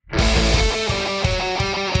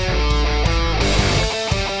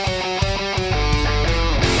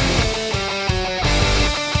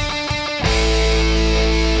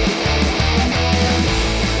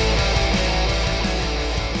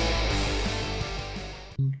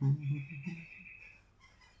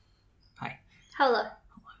Hello.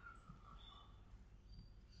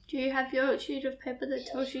 Do you have your sheet of paper that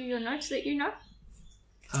tells you your notes that you know?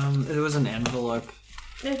 It was an envelope.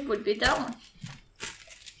 It would be that one.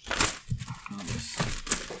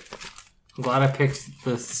 I'm glad I picked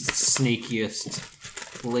the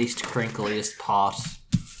sneakiest, least crinkliest part.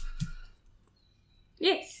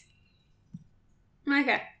 Yes.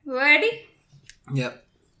 Okay, ready? Yep.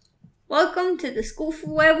 Welcome to the School for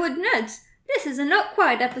Wayward Nerds. This is a Not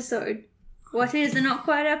Quite episode. What is a Not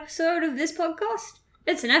Quite episode of this podcast?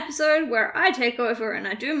 It's an episode where I take over and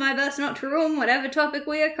I do my best not to ruin whatever topic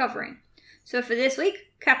we are covering. So for this week,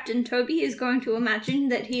 Captain Toby is going to imagine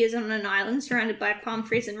that he is on an island surrounded by palm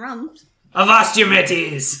trees and rums. Avast you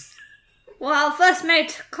mateys! While first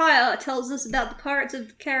mate Kyle tells us about the Pirates of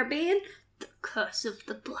the Caribbean, the curse of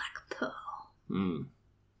the Black Pearl.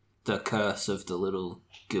 The curse of the little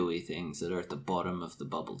gooey things that are at the bottom of the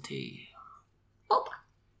bubble tea. Oh.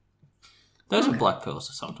 Those are black pearls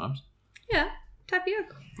sometimes. Yeah,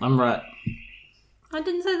 tapioca. I'm right. I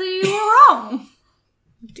didn't say that you were wrong.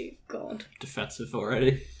 Dear God. Defensive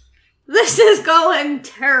already. This is going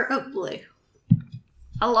terribly.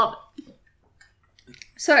 I love it.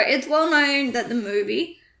 So, it's well known that the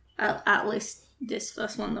movie, at least this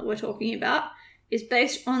first one that we're talking about, is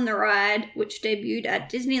based on the ride which debuted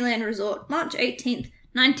at Disneyland Resort March 18th,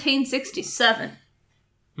 1967.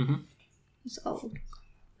 Mm-hmm. It's old.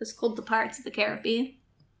 It's called the Pirates of the Caribbean.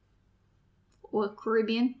 Or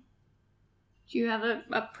Caribbean. Do you have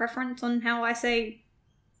a preference on how I say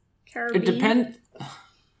Caribbean? It depends.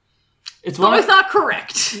 It's Both are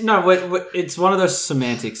correct. No, it's one of those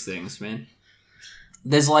semantics things, man.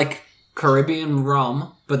 There's like Caribbean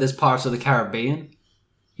rum, but there's parts of the Caribbean.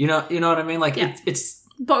 You know what I mean? Like yeah. it's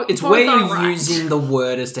both where are you're right. using the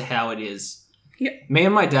word as to how it is. Yeah. Me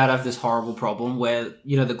and my dad have this horrible problem where,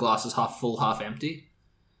 the glass is half full, half empty.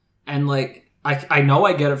 And like I know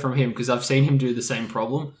I get it from him because I've seen him do the same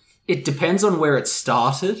problem. It depends on where it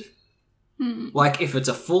started. Like if it's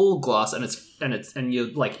a full glass and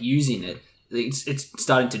you're like using it, it's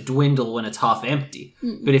starting to dwindle when it's half empty.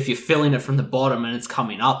 But if you're filling it from the bottom and it's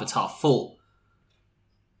coming up, it's half full.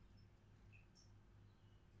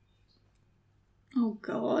 Oh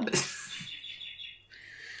God.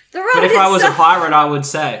 But if I was a pirate, I would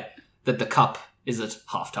say that the cup is at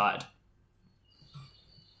half tide.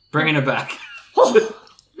 Bringing it back.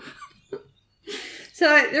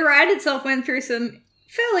 So the ride itself went through some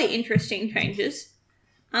fairly interesting changes.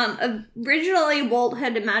 Originally, Walt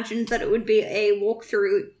had imagined that it would be a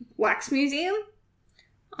walk-through wax museum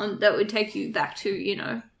that would take you back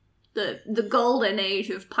to, the golden age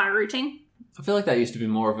of pirating. I feel like that used to be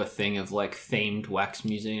more of a thing of, like, themed wax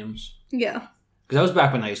museums. Yeah. Because that was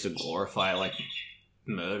back when they used to glorify, like,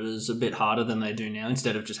 murders a bit harder than they do now.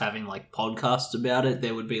 Instead of just having, like, podcasts about it,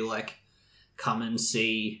 there would be, like, come and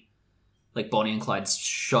see, like, Bonnie and Clyde's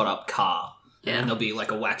shot-up car. Yeah. And there'll be,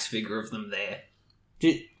 like, a wax figure of them there.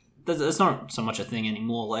 That's not so much a thing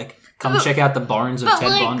anymore. Like, come check out the bones of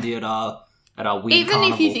Ted Bundy at our weird even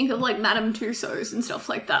carnival. If you think of, like, Madame Tussauds and stuff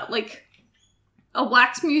like that, like, a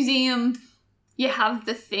wax museum, you have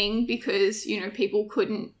the thing because, people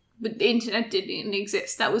couldn't... But the internet didn't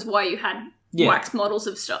exist. That was why you had wax models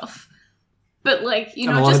of stuff. But, like,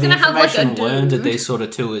 you're not just going to have, like, a dude. Learned at these sort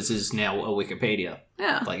of tours is now a Wikipedia.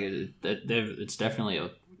 Yeah. Like, it's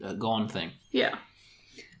definitely a gone thing. Yeah.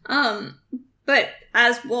 But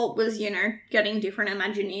as Walt was, getting different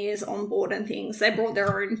Imagineers on board and things, they brought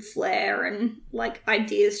their own flair and, like,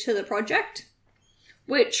 ideas to the project.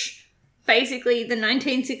 Which... Basically, the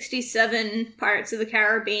 1967 Pirates of the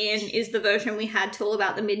Caribbean is the version we had till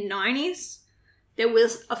about the mid-90s. There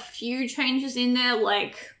was a few changes in there,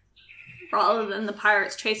 like, rather than the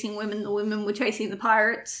pirates chasing women, the women were chasing the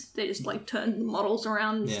pirates. They just, like, turned the models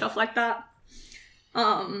around and stuff like that.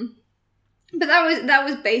 But that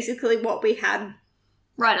was basically what we had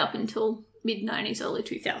right up until mid-90s, early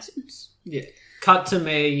 2000s. Yeah. Cut to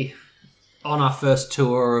me on our first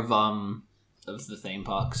tour of the theme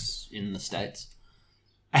parks in the States.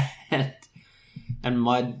 And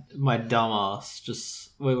my dumb ass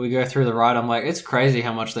just when we go through the ride, I'm like, it's crazy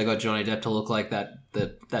how much they got Johnny Depp to look like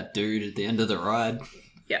that dude at the end of the ride.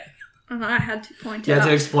 Yeah. And I had to point you out. had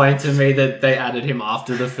to explain to me that they added him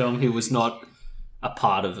after the film. He was not a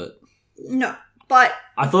part of it. No. But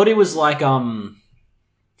I thought he was like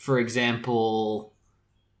for example,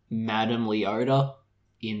 Madame Leota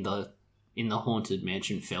in the Haunted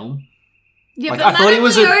Mansion film. Yeah, like, but Madame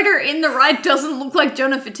Leota in the ride doesn't look like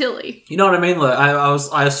Jennifer Tilly. You know what I mean? Like,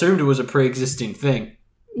 I assumed it was a pre-existing thing.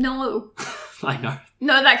 No. I know.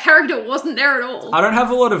 No, that character wasn't there at all. I don't have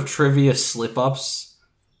a lot of trivia slip-ups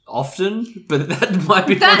often, but that might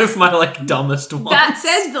be one of my like dumbest ones. That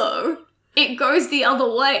said, though, it goes the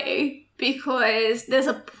other way because there's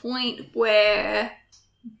a point where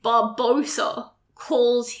Barbosa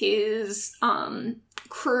calls his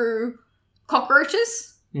crew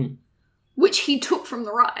cockroaches, which he took from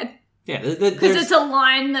the ride. Yeah, because it's a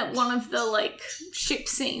line that one of the like ship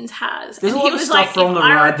scenes has. There's and a lot of was stuff like, from the "If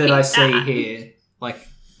I ride that I repeat see that-" here. Like,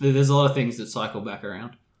 there's a lot of things that cycle back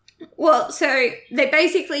around. Well, so they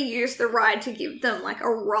basically use the ride to give them like a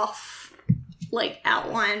rough like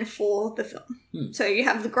outline for the film. So you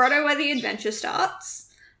have the grotto where the adventure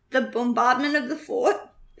starts, the bombardment of the fort,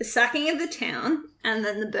 the sacking of the town, and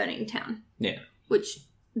then the burning town. Yeah. Which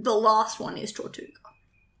the last one is Tortuga.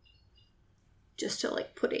 Just to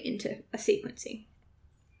like put it into a sequencing.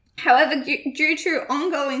 However, due to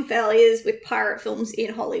ongoing failures with pirate films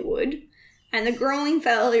in Hollywood and the growing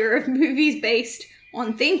failure of movies based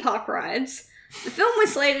on theme park rides, the film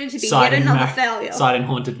was slated to be yet another failure. Citing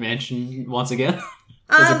Haunted Mansion once again.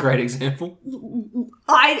 That's a great example.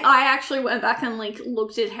 I actually went back and like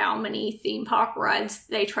looked at how many theme park rides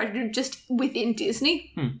they tried to do just within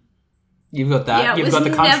Disney. You've got that. Yeah, You've got the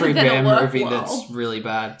Country Bear movie well. that's really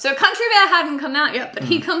bad. So Country Bear hadn't come out yet, but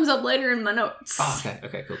he comes up later in my notes. Oh,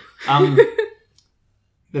 okay, cool.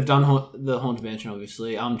 They've done the Haunted Mansion,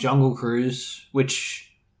 obviously. Jungle Cruise,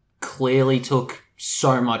 which clearly took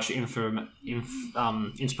so much inspiration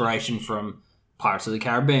from Pirates of the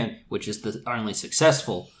Caribbean, which is the only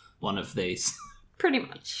successful one of these. Pretty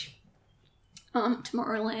much.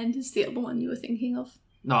 Tomorrowland is the other one you were thinking of.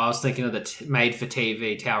 No, I was thinking of the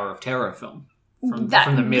made-for-TV Tower of Terror film from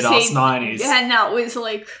the mid-ass 90s. And that was,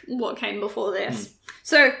 like, what came before this.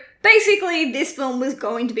 So, basically, this film was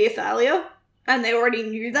going to be a failure, and they already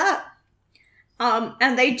knew that.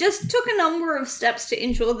 And they just took a number of steps to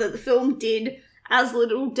ensure that the film did as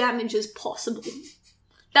little damage as possible.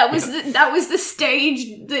 That was the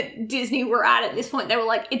stage that Disney were at this point. They were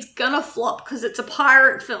like, it's gonna flop because it's a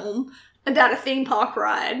pirate film about a theme park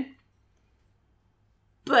ride.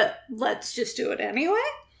 But let's just do it anyway.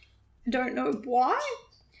 I don't know why.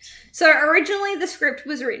 So originally the script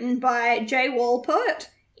was written by Jay Walpert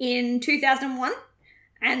in 2001.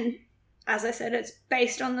 And as I said, it's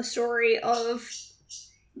based on the story of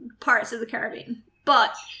Pirates of the Caribbean.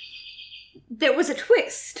 But there was a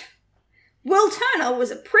twist. Will Turner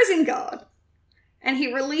was a prison guard. And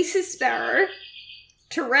he releases Sparrow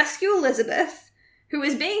to rescue Elizabeth, who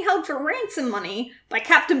was being held for ransom money by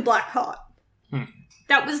Captain Blackheart.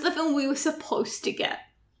 That was the film we were supposed to get.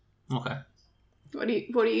 Okay. What do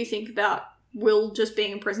you think about Will just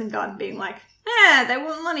being a prison guard and being like, they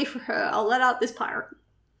want money for her, I'll let out this pirate?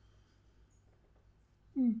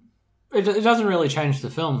 It doesn't really change the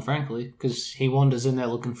film, frankly, because he wanders in there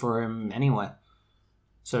looking for him anyway,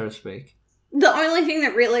 so to speak. The only thing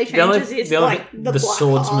that really changes is the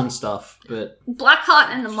swordsman stuff, but Blackheart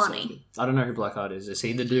and the money. I don't know who Blackheart is. Is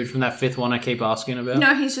he the dude from that fifth one I keep asking about?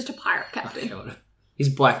 No, he's just a pirate captain. Oh,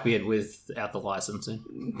 he's Blackbeard without the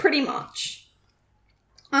licensing. Pretty much.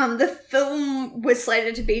 The film was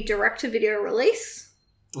slated to be direct-to-video release.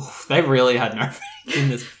 Oof, they really had no faith in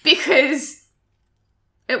this. Because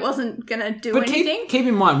it wasn't going to do anything. Keep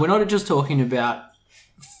in mind, we're not just talking about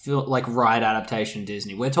like ride adaptation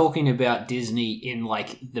Disney. We're talking about Disney in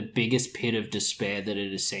like the biggest pit of despair that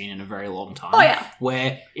it has seen in a very long time. Oh, yeah.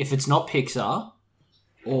 Where if it's not Pixar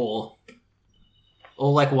or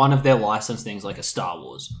like one of their licensed things like a Star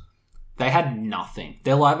Wars, they had nothing.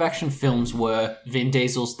 Their live action films were Vin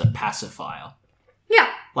Diesel's The Pacifier. Yeah.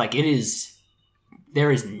 Like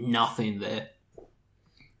there is nothing there.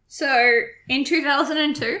 So in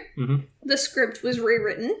 2002, the script was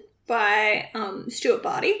rewritten by Stuart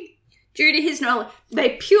Barty. Due to his knowledge,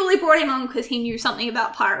 they purely brought him on because he knew something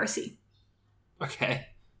about piracy. Okay.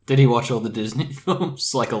 Did he watch all the Disney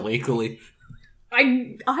films, like, illegally?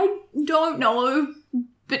 I don't know,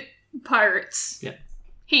 but pirates. Yeah.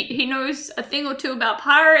 He knows a thing or two about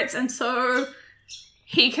pirates, and so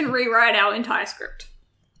he can rewrite our entire script.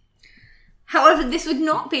 However, this would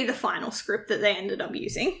not be the final script that they ended up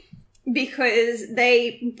using, because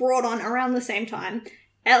they brought on, around the same time,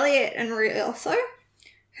 Elliot and Rioso,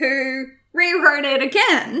 who rewrote it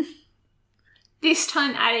again, this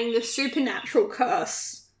time adding the supernatural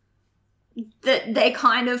curse that they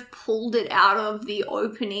kind of pulled it out of the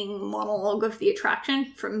opening monologue of the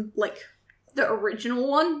attraction from, like, the original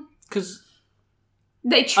one. Because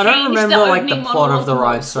they changed I don't remember, the like, the plot of the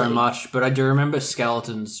ride mostly. so much, but I do remember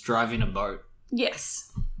skeletons driving a boat.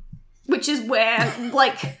 Yes. Which is where,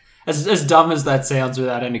 like... As dumb as that sounds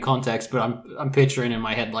without any context, but I'm picturing in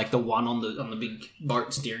my head like the one on the big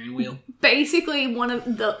boat steering wheel. Basically, one of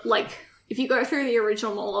the, like, if you go through the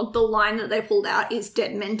original monologue, the line that they pulled out is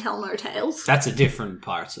 "Dead men tell no tales." That's a different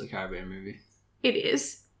Pirates of the Caribbean movie. It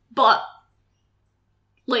is. But,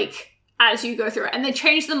 like, as you go through it, and they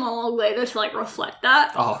changed the monologue later to, like, reflect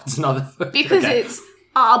that. Oh, it's another... Because it's,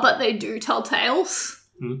 but they do tell tales.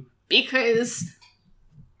 Because,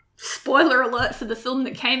 spoiler alert for the film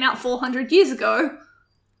that came out 400 years ago,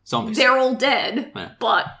 zombies. They're all dead, Yeah.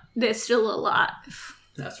 but they're still alive.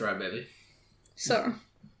 That's right, baby. So,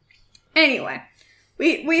 anyway,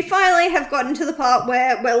 we finally have gotten to the part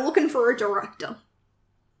where we're looking for a director.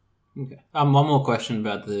 Okay. One more question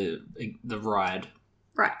about the ride.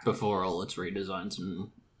 Right. Before all its redesigns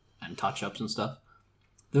and touch-ups and stuff.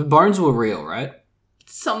 The bones were real, right?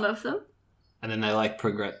 Some of them. And then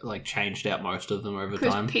they changed out most of them over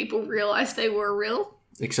time. Because people realised they were real.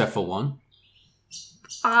 Except for one.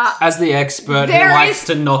 As the expert who likes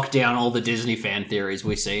to knock down all the Disney fan theories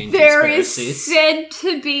we see in conspiracies. There is said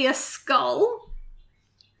to be a skull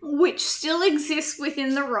which still exists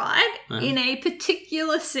within the ride in a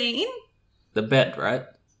particular scene. The bed, right?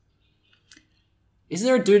 Is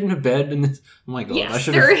there a dude in a bed in this? Oh my god, yes,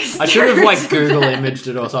 I should have Google imaged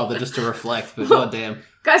it or something just to reflect, but goddamn.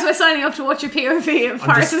 Guys, we're signing up to watch a POV of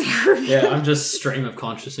Pirates of the Caribbean. Yeah, I'm just stream of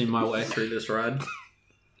consciousing my way through this ride.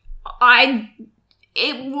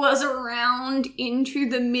 It was around into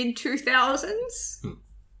the mid-2000s.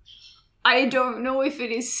 I don't know if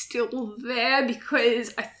it is still there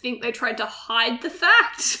because I think they tried to hide the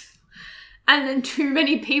fact. And then too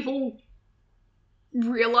many people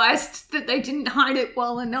realised that they didn't hide it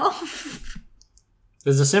well enough.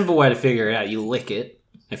 There's a simple way to figure it out. You lick it.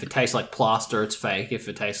 If it tastes like plaster, it's fake. If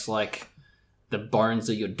it tastes like the bones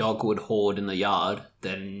that your dog would hoard in the yard,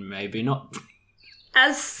 then maybe not.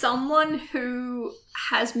 As someone who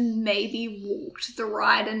has maybe walked the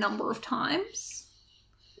ride a number of times,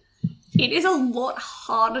 it is a lot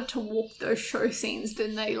harder to walk those show scenes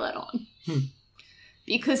than they let on.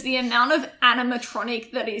 Because the amount of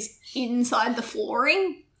animatronic that is inside the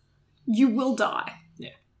flooring, you will die.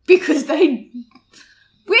 Yeah. Because weirdly,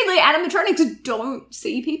 animatronics don't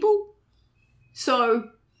see people. So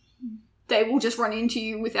they will just run into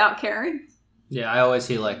you without caring. Yeah, I always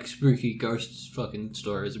hear spooky ghost fucking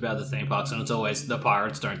stories about the theme parks, and it's always the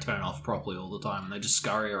pirates don't turn off properly all the time, and they just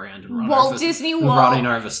scurry around and running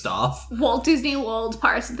over stuff. Walt Disney World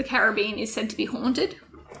Pirates of the Caribbean is said to be haunted.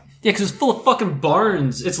 Yeah, because it's full of fucking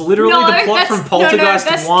bones. It's literally the plot from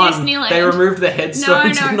Poltergeist 1. Disneyland. They removed the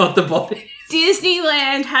headstones and not the body.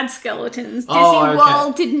 Disneyland had skeletons. Disney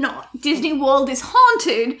World did not. Disney World is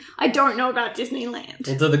haunted. I don't know about Disneyland.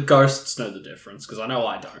 Well, do the ghosts know the difference? Because I know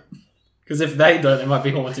I don't. Because if they don't, they might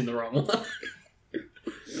be haunting the wrong one.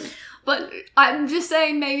 But I'm just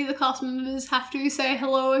saying maybe the cast members have to say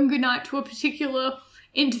hello and goodnight to a particular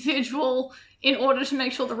individual in order to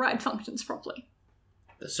make sure the ride functions properly.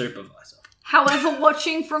 The supervisor. However,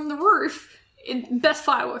 watching from the roof, best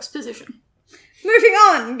fireworks position. Moving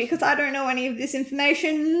on, because I don't know any of this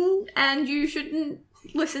information, and you shouldn't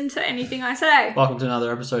listen to anything I say. Welcome to another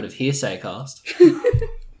episode of Hearsay Cast.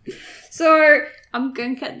 So, I'm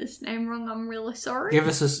going to get this name wrong, I'm really sorry. Give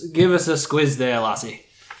us a squiz there, lassie.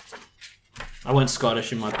 I went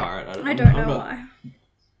Scottish in my pirate. I don't know why.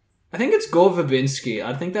 I think it's Gore Verbinski.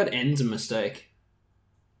 I think that N's a mistake.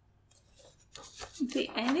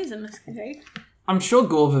 The N is a mistake. I'm sure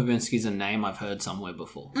Gore Verbinski's a name I've heard somewhere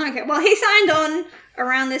before. Okay, well, he signed on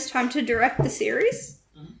around this time to direct the series.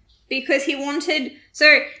 Because he wanted...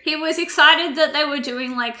 So, he was excited that they were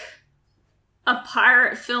doing, a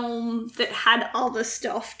pirate film that had other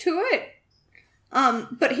stuff to it.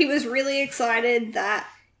 But he was really excited that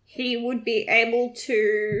he would be able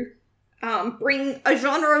to bring a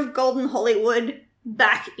genre of golden Hollywood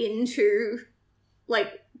back into,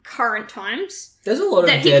 current times. There's a lot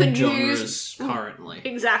of dead genres currently.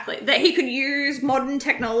 Exactly. That he could use modern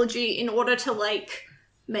technology in order to,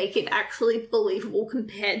 make it actually believable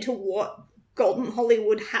compared to what golden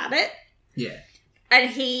Hollywood had it. Yeah. And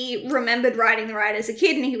he remembered writing the ride as a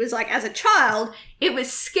kid, and he was like, as a child, it was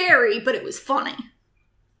scary, but it was funny.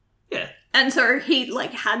 Yeah. And so he,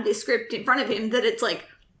 had this script in front of him that it's,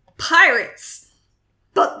 pirates,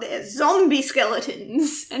 but they're zombie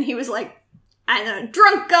skeletons. And he was like, and a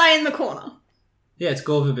drunk guy in the corner. Yeah, it's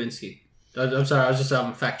Gore Verbinski. I'm sorry, I was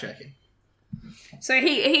just fact-checking. So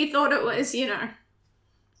he thought it was, he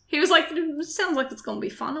was like, it sounds like it's going to be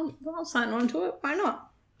fun. I'll sign on to it. Why not?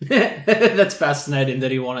 That's fascinating that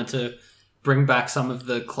he wanted to bring back some of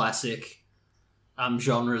the classic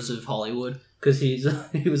genres of Hollywood, because he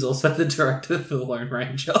was also the director for The Lone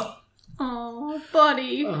Ranger. Oh,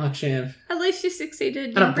 buddy. Oh, champ. At least you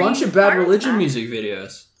succeeded. And a bunch of Bad Religion back. Music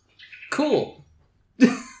videos. Cool.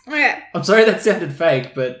 Okay. I'm sorry that sounded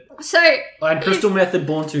fake, but... So... And Crystal Method,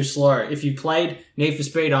 Born Too Slow. If you played Need for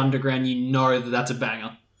Speed Underground, you know that that's a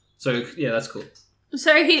banger. So, yeah, that's cool.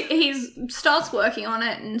 So he starts working on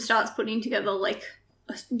it and starts putting together, like,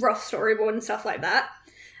 a rough storyboard and stuff like that.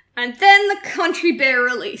 And then the Country Bear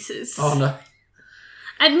releases. Oh, no.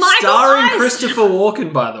 And Starring Christopher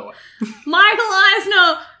Walken, by the way. Michael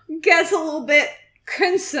Eisner gets a little bit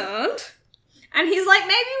concerned. And he's like,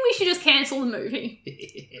 maybe we should just cancel the movie.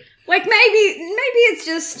 Like, maybe it's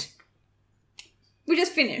just... we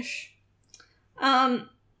just finish.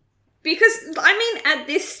 Because, I mean, at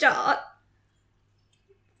this start,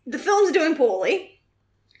 the film's doing poorly.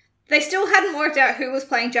 They still hadn't worked out who was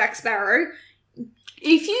playing Jack Sparrow.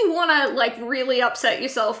 If you want to, like, really upset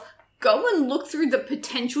yourself, go and look through the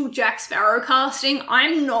potential Jack Sparrow casting.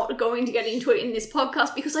 I'm not going to get into it in this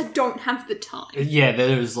podcast because I don't have the time. Yeah,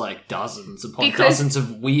 there's, like, dozens upon dozens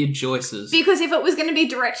of weird choices. Because if it was going to be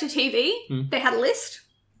direct-to-TV, they had a list.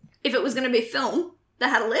 If it was going to be film, they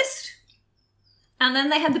had a list. And then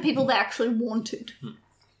they had the people they actually wanted.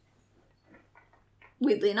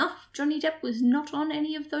 Weirdly enough, Johnny Depp was not on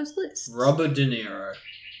any of those lists. Robert De Niro.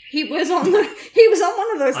 He was on one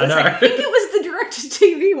of those lists. I think it was the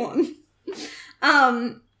direct-to-TV one.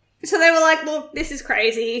 So they were like, look, this is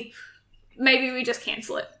crazy. Maybe we just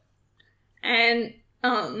cancel it. And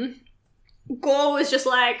Gore was just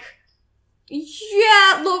like,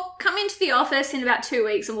 yeah, look, come into the office in about 2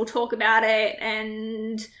 weeks and we'll talk about it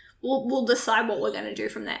and we'll decide what we're going to do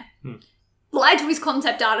from there. Lied to his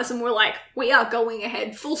concept artist and we're like, we are going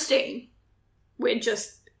ahead full steam.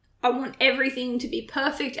 I want everything to be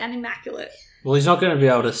perfect and immaculate. Well, he's not going to be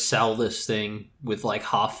able to sell this thing with, like,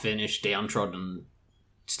 half-finished, downtrodden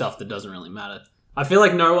stuff that doesn't really matter. I feel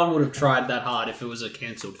like no one would have tried that hard if it was a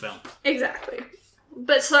cancelled film. Exactly.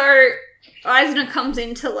 But so, Eisner comes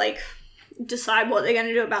in to, like, decide what they're going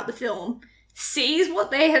to do about the film, sees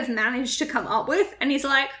what they have managed to come up with, and he's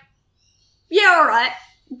like, yeah, alright,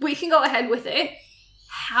 we can go ahead with it.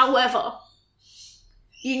 However,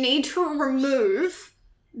 you need to remove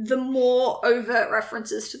the more overt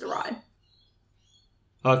references to the ride.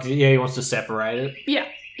 Oh, yeah, he wants to separate it? Yeah.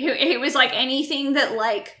 He was like, anything that,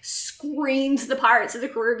 like, screams the Pirates of the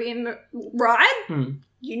Caribbean ride,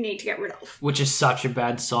 you need to get rid of. Which is such a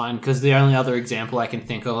bad sign, because the only other example I can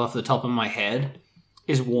think of off the top of my head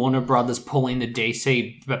is Warner Brothers pulling the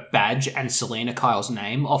DC badge and Selena Kyle's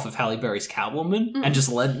name off of Halle Berry's Catwoman and just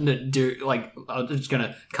letting it do, like, I'm just going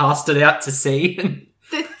to cast it out to sea.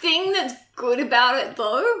 The thing that's good about it,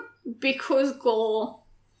 though, because Gore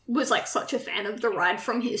was, like, such a fan of the ride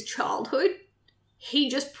from his childhood, he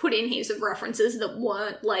just put in heaps of references that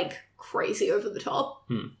weren't, like, crazy over the top.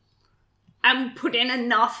 And put in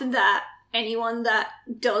enough that anyone that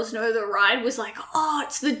does know the ride was like, oh,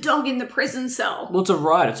 it's the dog in the prison cell. Well, it's a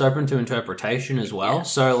ride. It's open to interpretation as well. Yeah.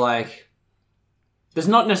 So, like, there's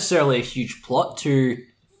not necessarily a huge plot to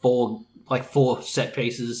four set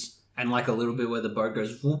pieces and, like, a little bit where the boat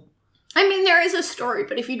goes whoop. I mean, there is a story,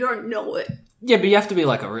 but if you don't know it... Yeah, but you have to be,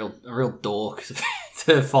 like, a real dork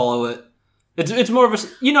to follow it. It's more of a...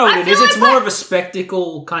 You know what it is. Like it's more of a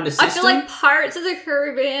spectacle kind of system. I feel like Pirates of the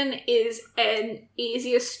Caribbean is an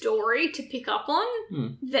easier story to pick up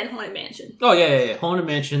on than Haunted Mansion. Oh, yeah. Haunted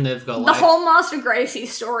Mansion, they've got, the whole Master Gracie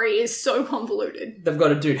story is so convoluted. They've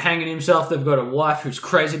got a dude hanging himself. They've got a wife who's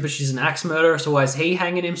crazy, but she's an axe murderer, so why is he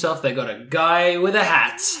hanging himself? They've got a guy with a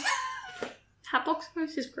hat. Hatbox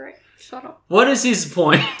Ghost is great. Shut up. What is his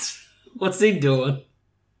point? What's he doing?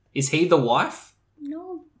 Is he the wife?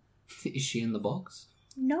 No. Is she in the box?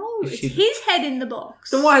 No, it's his head in the box.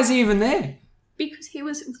 Then why is he even there? Because he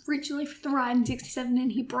was originally for the ride in 67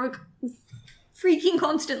 and he broke freaking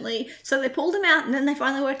constantly. So they pulled him out and then they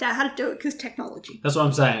finally worked out how to do it because technology. That's what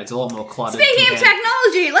I'm saying. It's a lot more cluttered. Speaking of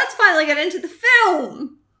technology, let's finally get into the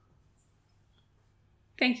film.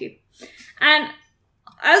 Thank you. And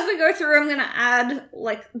as we go through, I'm going to add,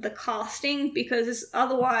 like, the casting because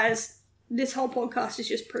otherwise this whole podcast is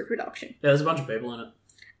just pre-production. Yeah, there's a bunch of people in it.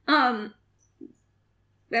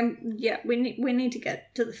 Yeah, we need to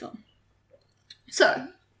get to the film. So,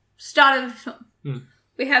 start of the film.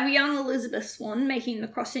 We have young Elizabeth Swann making the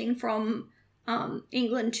crossing from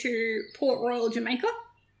England to Port Royal, Jamaica,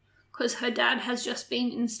 because her dad has just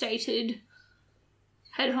been instated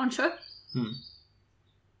head honcho.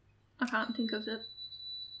 I can't think of the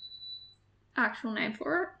actual name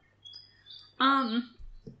for it.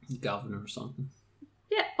 Governor or something.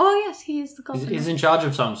 Yeah. Oh, yes, he is the governor. He's in charge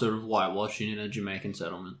of some sort of whitewashing in a Jamaican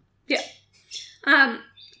settlement. Yeah.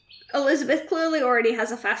 Elizabeth clearly already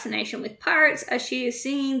has a fascination with pirates as she is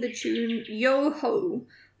singing the tune Yo Ho,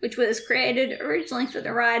 which was created originally for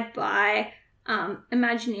the ride by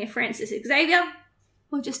Imagineer Francis Xavier,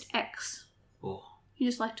 or just X. Oh. You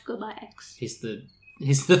just like to go by X. He's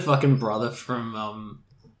the fucking brother from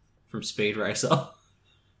Speed Racer.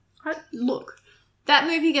 Look, that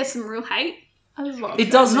movie gets some real hate. I love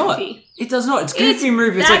it. Does not. It does not. It's a goofy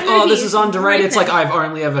movie. It's like, oh, this is underrated. It's like, I've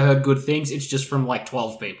only ever heard good things. It's just from like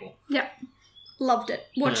 12 people. Yeah. Loved it.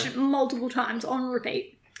 Watched it multiple times on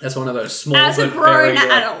repeat. That's one of those small as a grown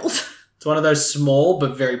adult. It's one of those small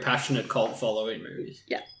but very passionate cult following movies.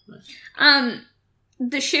 Yeah. Nice.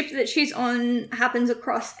 The ship that she's on happens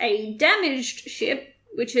across a damaged ship,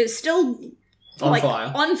 which is still on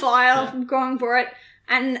fire, going for it,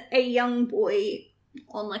 and a young boy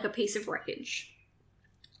on like a piece of wreckage.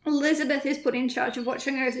 Elizabeth is put in charge of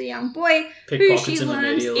watching over the young boy, who she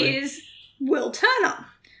learns is Will Turner,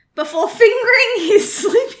 before fingering his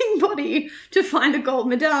sleeping body to find a gold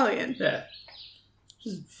medallion. Yeah.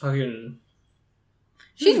 Just fucking...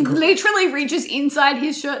 She literally reaches inside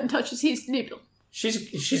his shirt and touches his nipple.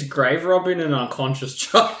 She's grave robbing an unconscious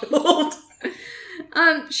child.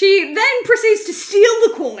 She then proceeds to steal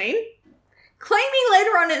the coin, claiming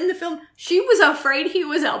later on in the film she was afraid he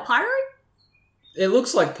was our pirate. It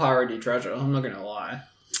looks like piratey treasure, I'm not gonna lie.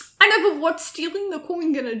 I know, but what's stealing the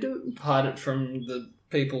coin gonna do? Hide it from the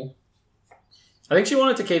people. I think she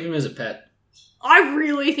wanted to keep him as a pet. I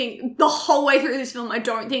really think the whole way through this film, I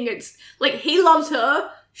don't think it's... Like, he loves her.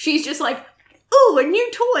 She's just like, ooh, a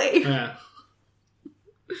new toy. Yeah.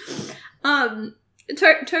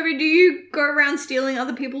 Toby, do you go around stealing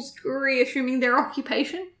other people's jewelry, assuming their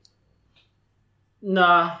occupation?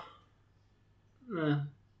 Nah. No?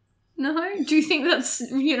 Do you think that's,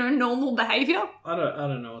 normal behaviour? I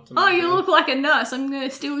don't know what to make. Oh, you look like a nurse. I'm going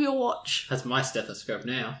to steal your watch. That's my stethoscope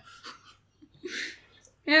now.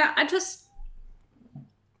 Yeah,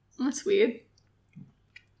 that's weird.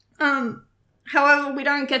 However, we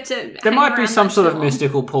don't get to... There might be some sort of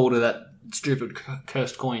mystical pull to that stupid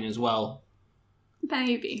cursed coin as well.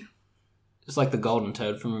 Maybe. It's like the golden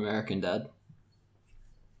toad from American Dad.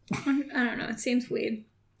 I don't know, it seems weird.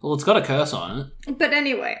 Well, it's got a curse on it. But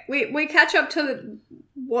anyway, we catch up to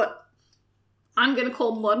what I'm going to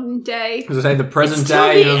call modern day. Because I say the present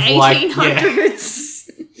day of 1800s.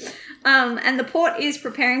 And the port is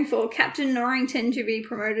preparing for Captain Norrington to be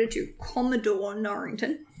promoted to Commodore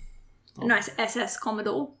Norrington. A nice SS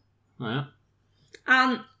Commodore. Oh,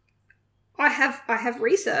 yeah. I have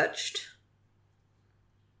researched.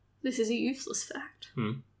 This is a useless fact.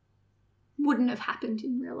 Wouldn't have happened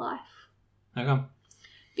in real life. How come?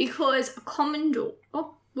 Because a Commodore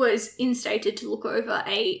was instated to look over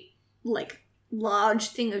a large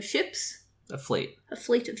thing of ships. A fleet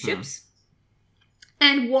of ships.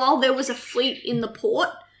 And while there was a fleet in the port,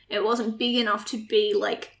 it wasn't big enough to be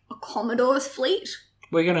like a Commodore's fleet.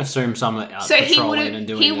 We're going to assume some are out patrolling and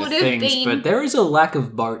doing their things, but there is a lack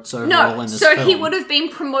of boats overall in this film. So he would have been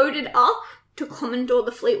promoted up to commandor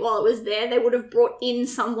the fleet while it was there. They would have brought in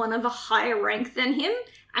someone of a higher rank than him,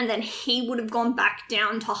 and then he would have gone back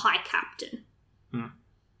down to high captain.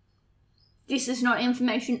 This is not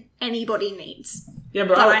information anybody needs. Yeah,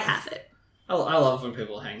 but I have it. I love when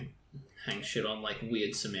people hang shit on like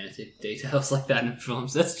weird semantic details like that in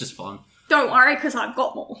films. That's just fun. Don't worry, because I've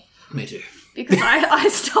got more. Me too. Because I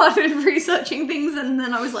started researching things and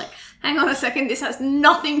then I was like, hang on a second, this has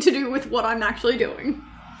nothing to do with what I'm actually doing.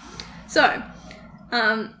 So,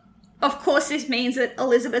 of course this means that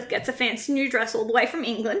Elizabeth gets a fancy new dress all the way from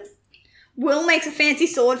England. Will makes a fancy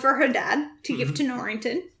sword for her dad to give to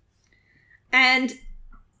Norrington. And,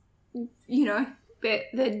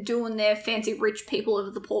 they're doing their fancy rich people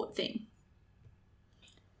of the port thing.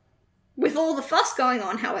 With all the fuss going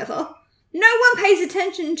on, however, no one pays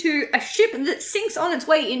attention to a ship that sinks on its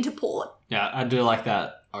way into port. Yeah, I do like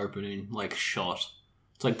that opening, shot.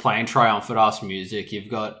 It's like playing triumphant-ass music. You've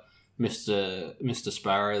got Mr.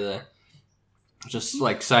 Sparrow there, just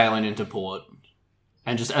sailing into port.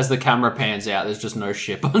 And just as the camera pans out, there's just no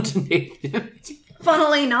ship underneath him.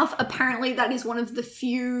 Funnily enough, apparently that is one of the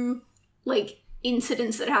few,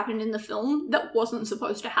 incidents that happened in the film that wasn't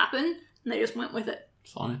supposed to happen, and they just went with it.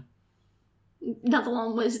 Funny. Another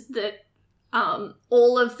one was that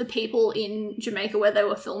all of the people in Jamaica where they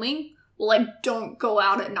were filming were don't go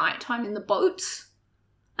out at nighttime in the boats.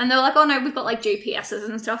 And they're like, oh no, we've got GPSs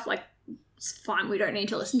and stuff, it's fine, we don't need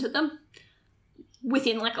to listen to them.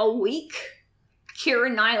 Within a week,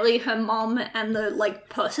 Keira Knightley, her mum, and the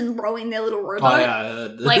person rowing their little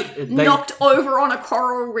rowboat, knocked over on a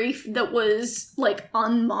coral reef that was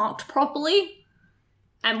unmarked properly.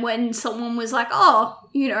 And when someone was like, oh,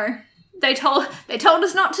 they told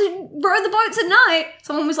us not to row the boats at night,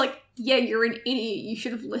 someone was like, yeah, you're an idiot, you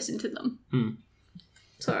should have listened to them.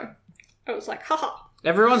 So I was like, haha.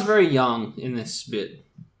 Everyone's very young in this bit.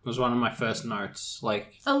 Was one of my first notes.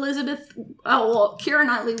 Like Keira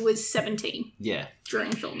Knightley was 17 yeah,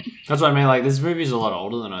 during filming. that's what I mean. Like this movie's a lot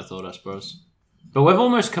older than I thought, I suppose. But we've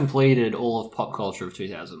almost completed all of pop culture of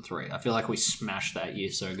 2003. I feel like we smashed that year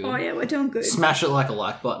so good. Oh yeah, we're doing good. Smash it like a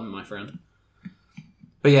like button, my friend.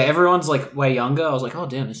 But yeah, everyone's like way younger. I was like, oh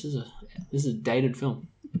damn, this is a dated film.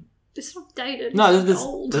 It's not dated. No, it's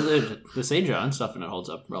old. the CGI and stuff in it holds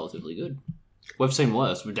up relatively good. We've seen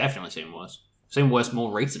worse. We've definitely seen worse. Seen worse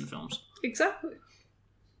more recent films. Exactly.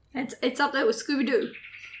 It's up there with Scooby-Doo.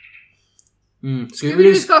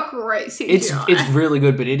 Scooby-Doo's got great CGI. It's really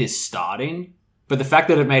good, but it is starting. But the fact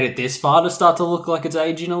that it made it this far to start to look like it's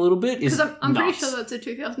aging a little bit is because I'm pretty nuts. sure that's a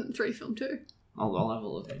 2003 film too. I'll have a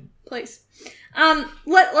look at it. Please.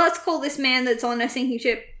 Let's call this man that's on a sinking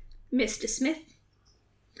ship Mr. Smith.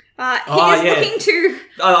 Looking to...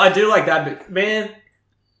 I do like that, but man,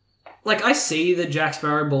 like I see the Jack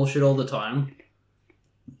Sparrow bullshit all the time.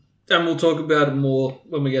 And we'll talk about it more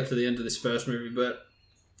when we get to the end of this first movie, but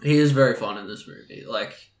he is very fun in this movie.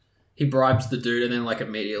 Like, he bribes the dude and then, like,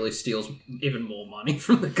 immediately steals even more money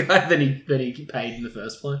from the guy than he paid in the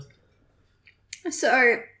first place.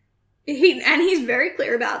 So, he's very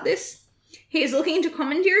clear about this. He is looking to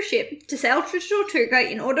commandeer a ship to sail to Tortuga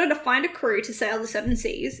in order to find a crew to sail the seven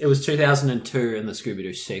seas. It was 2002 and the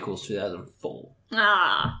Scooby-Doo sequel's 2004.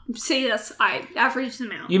 See, I averaged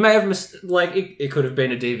them out. You may have it could have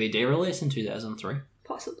been a DVD release in 2003.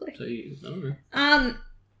 Possibly. So I don't know.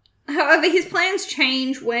 However, his plans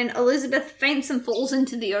change when Elizabeth faints and falls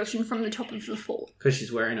into the ocean from the top of the fort. Because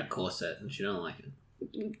she's wearing a corset and she don't like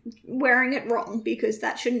it. Wearing it wrong, because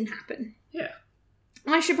that shouldn't happen. Yeah.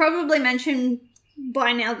 I should probably mention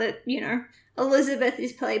by now that, Elizabeth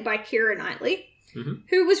is played by Keira Knightley,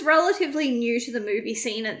 who was relatively new to the movie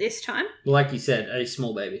scene at this time. Like you said, a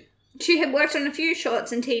small baby. She had worked on a few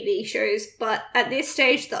shorts and TV shows, but at this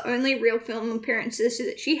stage, the only real film appearances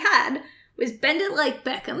that she had was Bend It Like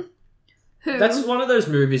Beckham, who... That's one of those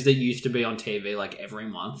movies that used to be on TV, like, every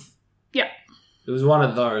month. Yeah. It was one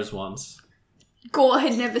of those ones. Gore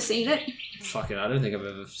had never seen it. Fucking, I don't think I've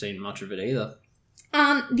ever seen much of it either.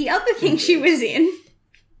 The other thing she was in,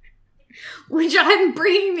 which I'm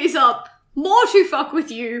bringing this up more to fuck with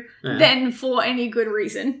you than for any good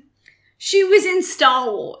reason. She was in Star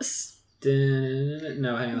Wars.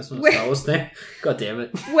 No, hang on, that's not a Star Wars thing. God damn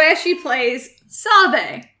it. Where she plays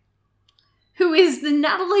Sabe, who is the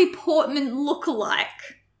Natalie Portman lookalike.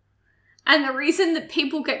 And the reason that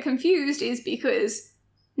people get confused is because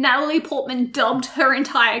Natalie Portman dubbed her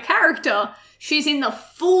entire character. She's in the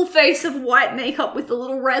full face of white makeup with the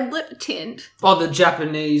little red lip tint. Oh, the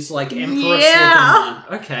Japanese, like, empress looking one.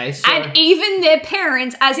 Okay, so... And even their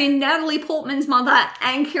parents, as in Natalie Portman's mother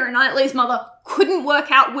and Keira Knightley's mother, couldn't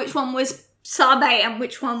work out which one was Sabe and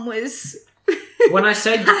which one was... When I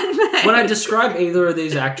describe either of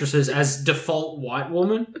these actresses as default white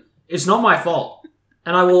woman, it's not my fault.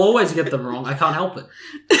 And I will always get them wrong. I can't help it.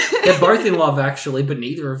 They're both in love, actually, but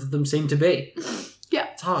neither of them seem to be. Yeah.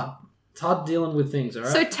 It's hard. It's hard dealing with things,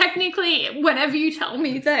 alright? So technically, whenever you tell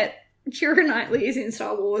me that Keira Knightley is in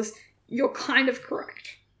Star Wars, you're kind of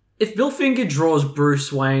correct. If Bill Finger draws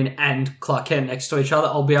Bruce Wayne and Clark Kent next to each other,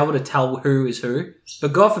 I'll be able to tell who is who.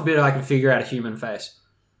 But God forbid I can figure out a human face.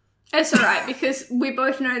 It's alright, because we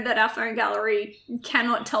both know that our phone gallery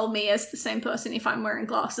cannot tell me as the same person if I'm wearing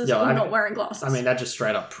glasses or not wearing glasses. I mean, that just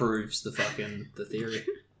straight up proves the theory.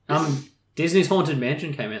 Disney's Haunted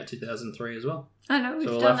Mansion came out 2003 as well. I know, we've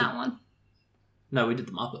done that one. No, we did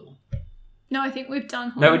the Muppet one. No, I think we've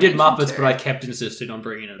done Haunted No, we did Mansion Muppets, too. but I kept insisting on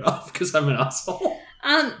bringing it up because I'm an asshole.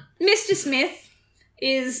 Mr. Smith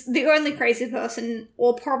is the only crazy person,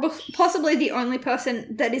 or possibly the only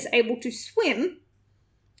person that is able to swim.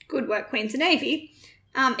 Good work, Queen's Navy.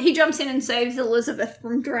 He jumps in and saves Elizabeth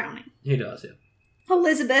from drowning. He does, yeah.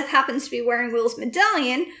 Elizabeth happens to be wearing Will's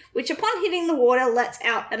medallion, which upon hitting the water lets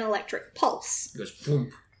out an electric pulse. It goes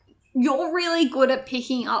boom. You're really good at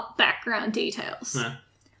picking up background details. No.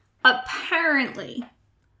 Apparently,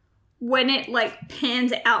 when it,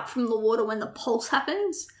 pans out from the water when the pulse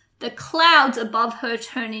happens, the clouds above her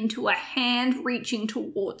turn into a hand reaching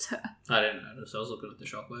towards her. I didn't notice. I was looking at the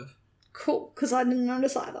shockwave. Cool, because I didn't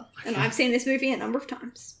notice either. And I've seen this movie a number of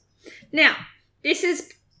times. Now, this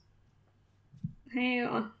is... Hang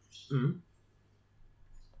on. Mm-hmm.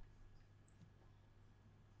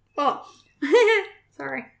 Oh.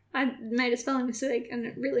 Sorry. I made a spelling mistake and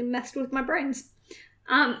it really messed with my brains.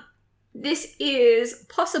 This is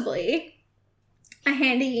possibly a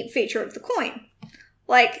handy feature of the coin.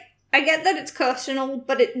 I get that it's cursed and all,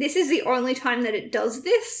 but this is the only time that it does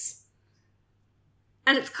this.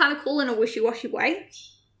 And it's kind of cool in a wishy-washy way.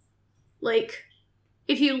 Like,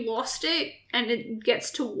 if you lost it and it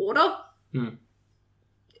gets to water,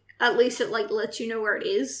 at least it, like, lets you know where it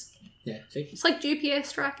is. Yeah, see? It's like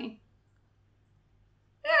GPS tracking.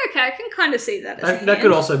 Yeah, okay, I can kind of see that as That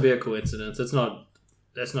could also be a coincidence. That's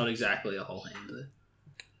not exactly a whole hand there.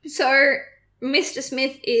 So, Mr.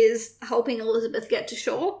 Smith is helping Elizabeth get to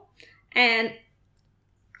shore, and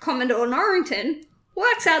Commodore Norrington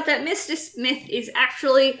works out that Mr. Smith is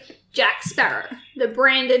actually Jack Sparrow, the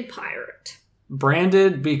branded pirate.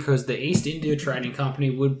 Branded because the East India Trading Company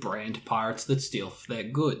would brand pirates that steal their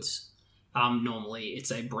goods. Normally, it's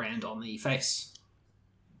a brand on the face.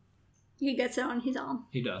 He gets it on his arm.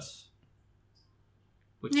 He does.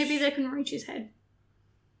 Which... Maybe they can reach his head.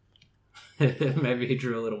 Maybe he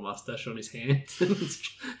drew a little mustache on his hand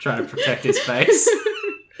trying to protect his face.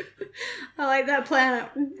 I like that plan.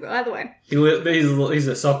 Either way. He's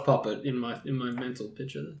a sock puppet in my mental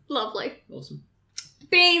picture. Lovely. Awesome.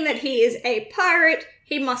 Being that he is a pirate,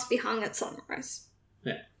 he must be hung at sunrise.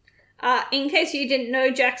 Yeah. In case you didn't know,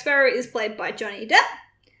 Jack Sparrow is played by Johnny Depp.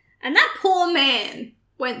 And that poor man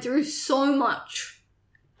went through so much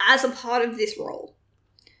as a part of this role.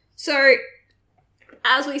 So,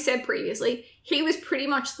 as we said previously, he was pretty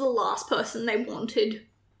much the last person they wanted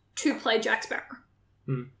to play Jack Sparrow.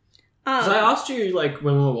 Because I asked you, like,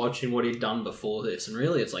 when we were watching what he'd done before this, and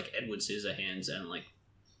really it's like Edward Scissorhands and, like,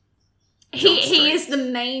 he is the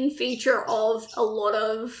main feature of a lot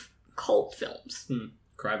of cult films.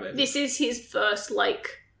 Crybaby. This is his first,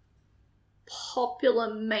 like,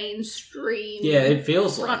 popular mainstream. Yeah, it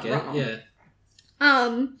feels like it. Yeah.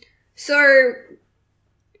 So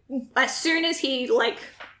as soon as he, like,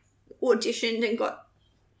 auditioned and got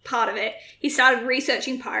part of it, he started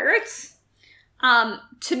researching pirates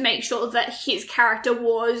to make sure that his character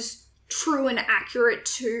was true and accurate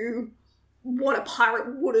to what a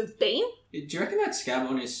pirate would have been. Do you reckon that scab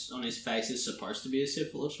on his face is supposed to be a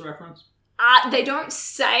syphilis reference? They don't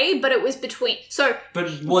say, but it was between... So, but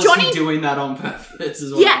was he doing that on purpose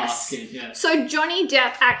is what I'm asking. Yeah. So Johnny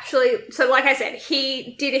Depp actually... So like I said,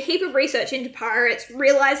 he did a heap of research into pirates,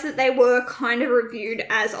 realised that they were kind of reviewed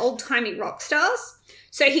as old-timey rock stars.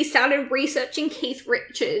 So he started researching Keith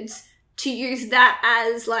Richards to use that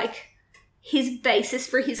as, like, his basis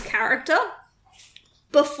for his character.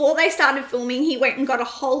 Before they started filming, he went and got a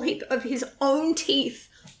whole heap of his own teeth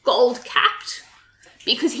gold-capped.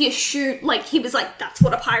 Because he assumed, like, he was like, that's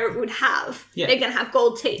what a pirate would have. Yeah. They're going to have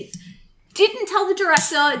gold teeth. Didn't tell the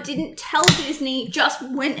director, didn't tell Disney, just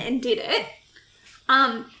went and did it.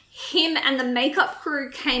 Him and the makeup crew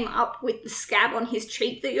came up with the scab on his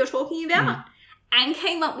cheek that you're talking about. And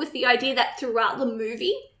came up with the idea that throughout the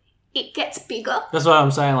movie, it gets bigger. That's what I'm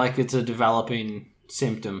saying, like, it's a developing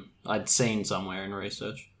symptom I'd seen somewhere in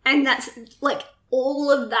research. And that's, like, all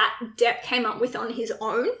of that Depp came up with on his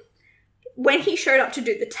own. When he showed up to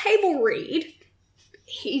do the table read,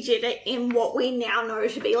 he did it in what we now know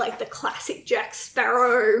to be, like, the classic Jack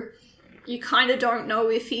Sparrow. You kind of don't know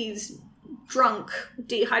if he's drunk,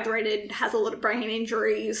 dehydrated, has a lot of brain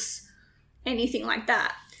injuries, anything like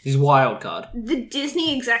that. He's wild card. The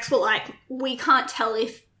Disney execs were like, we can't tell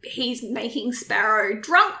if he's making Sparrow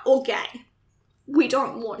drunk or gay. We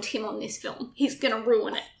don't want him on this film. He's going to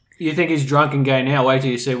ruin it. You think he's drunk and gay now? Wait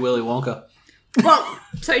till you see Willy Wonka. Well,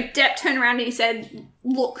 so Depp turned around and he said,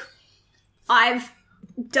 look, I've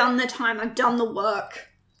done the time, I've done the work.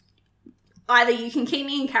 Either you can keep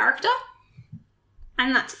me in character,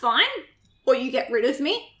 and that's fine, or you get rid of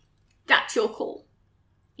me. That's your call.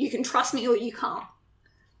 You can trust me or you can't.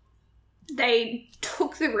 They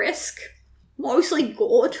took the risk. Mostly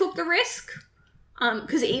Gore took the risk.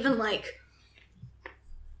 Because even, like,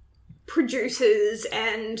 producers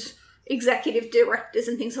and executive directors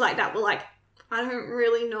and things like that were like, I don't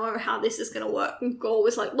really know how this is going to work. And Gore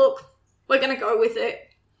was like, look, we're going to go with it.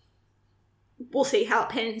 We'll see how it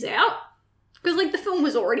pans out. Because, like, the film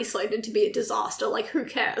was already slated to be a disaster. Like, who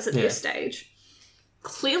cares at this stage?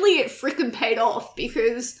 Clearly it freaking paid off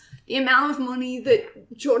because the amount of money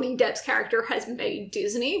that Johnny Depp's character has made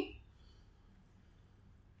Disney,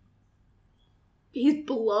 he's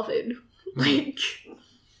beloved. Like,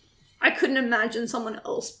 I couldn't imagine someone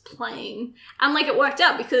else playing. And, like, it worked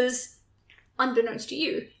out because, unbeknownst to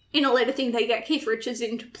you, in a later thing they get Keith Richards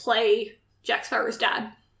in to play Jack Sparrow's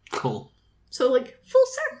dad. Cool. So, like, full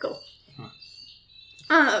circle.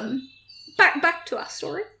 Back to our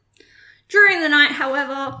story. During the night,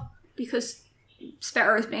 however, because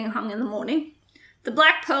Sparrow is being hung in the morning, the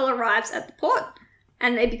Black Pearl arrives at the port,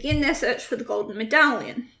 and they begin their search for the Golden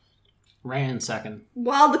Medallion. Ransacking.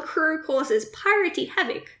 While the crew causes piratey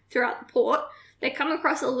havoc throughout the port, they come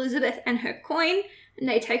across Elizabeth and her coin, and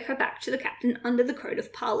they take her back to the captain under the code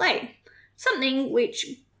of parley, something which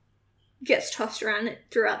gets tossed around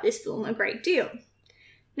throughout this film a great deal.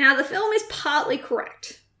 Now, the film is partly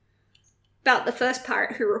correct about the first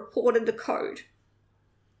pirate who reported the code.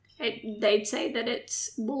 They'd say that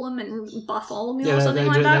it's Willem and Bartholomew or something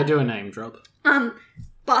like that. They do a name drop.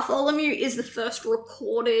 Bartholomew is the first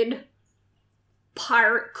recorded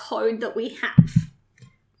pirate code that we have.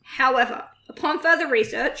 However, upon further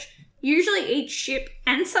research, usually each ship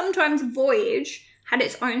and sometimes voyage had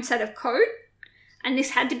its own set of code, and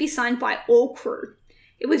this had to be signed by all crew.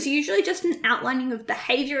 It was usually just an outlining of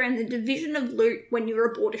behaviour and the division of loot when you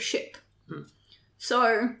were aboard a ship.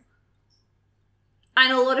 So,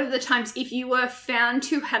 and a lot of the times, if you were found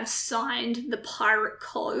to have signed the pirate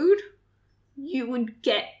code, you would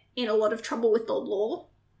get in a lot of trouble with the law.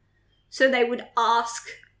 So they would ask,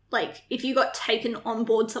 like, if you got taken on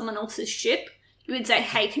board someone else's ship, you would say,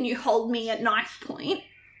 hey, can you hold me at knife point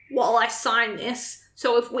while I sign this?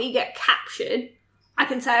 So if we get captured, I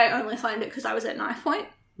can say I only signed it because I was at knife point.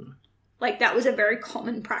 Like, that was a very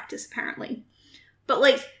common practice, apparently. But,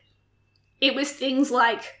 like, it was things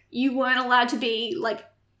like you weren't allowed to be, like,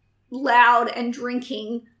 loud and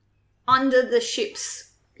drinking under the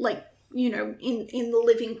ship's, like, you know, in the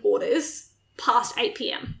living quarters past 8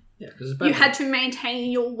 p.m. Yeah, because you had to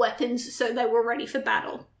maintain your weapons so they were ready for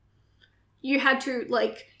battle. You had to,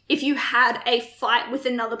 like, if you had a fight with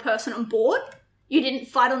another person on board, you didn't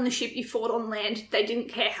fight on the ship, you fought on land. They didn't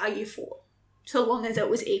care how you fought, so long as it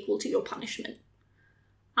was equal to your punishment.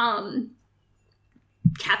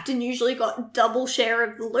 Captain usually got double share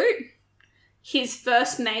of the loot. His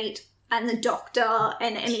first mate and the doctor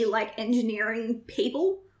and any, like, engineering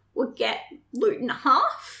people would get loot in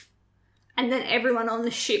half, and then everyone on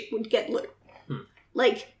the ship would get loot.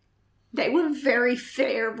 Like, they were very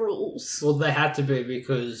fair rules. Well, they had to be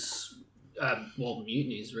because,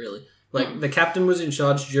 mutinies, really. Like, the captain was in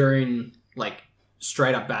charge during, like,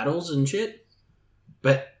 straight-up battles and shit,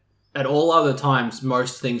 but at all other times,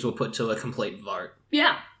 most things were put to a complete vote.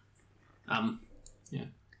 Yeah.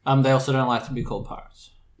 They also don't like to be called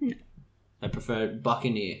pirates. No. They prefer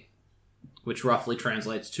buccaneer, which roughly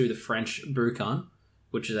translates to the French boucan,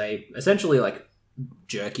 which is essentially like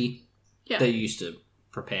jerky they used to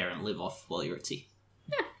prepare and live off while you're at sea.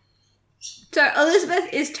 Yeah. So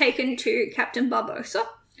Elizabeth is taken to Captain Barbossa,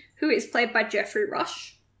 who is played by Geoffrey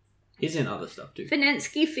Rush. He's in other stuff too.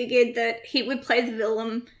 Finensky figured that he would play the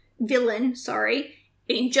villain,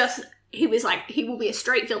 he was like, he will be a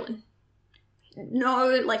straight villain.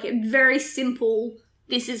 No, like a very simple,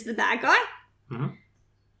 this is the bad guy.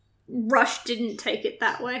 Mm-hmm. Rush didn't take it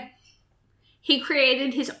that way. He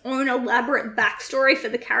created his own elaborate backstory for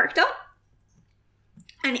the character.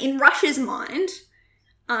 And in Rush's mind,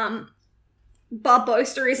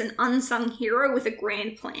 Barbossa is an unsung hero with a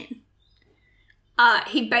grand plan.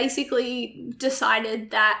 He basically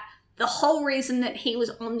decided that the whole reason that he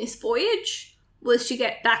was on this voyage was to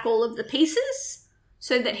get back all of the pieces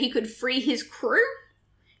so that he could free his crew.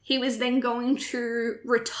 He was then going to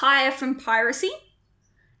retire from piracy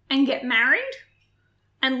and get married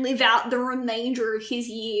and live out the remainder of his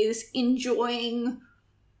years enjoying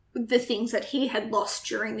the things that he had lost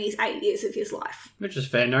during these 8 years of his life. Which is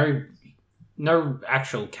fair. No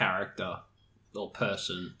actual character or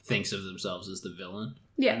person thinks of themselves as the villain.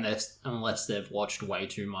 Yeah. Unless they've watched way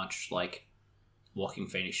too much, like, Walking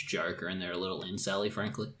Phoenix Joker and they're a little incelly,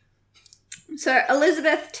 frankly. So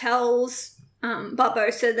Elizabeth tells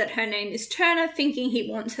Barbossa that her name is Turner, thinking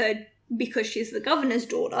he wants her because she's the governor's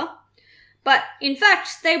daughter. But in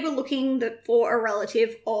fact, they were looking for a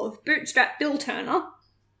relative of Bootstrap Bill Turner.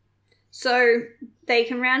 So they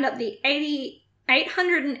can round up the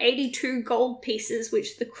 882 gold pieces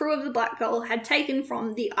which the crew of the Black Gull had taken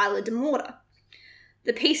from the Isla de Morta.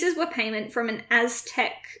 The pieces were payment from the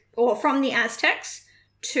Aztecs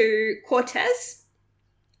to Cortez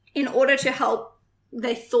in order to help.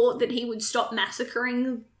 They thought that he would stop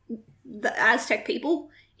massacring the Aztec people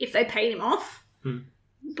if they paid him off.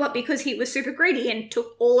 But because he was super greedy and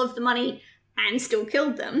took all of the money and still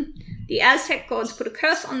killed them, the Aztec gods put a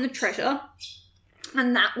curse on the treasure,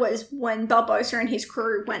 and that was when Barbossa and his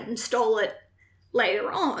crew went and stole it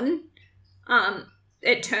later on.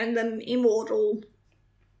 It turned them immortal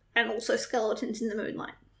and also skeletons in the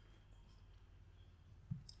moonlight.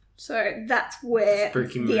 So that's where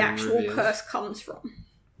the actual curse comes from.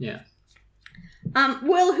 Yeah.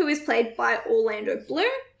 Will, who is played by Orlando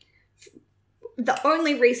Bloom, the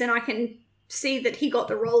only reason I can see that he got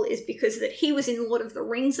the role is because that he was in Lord of the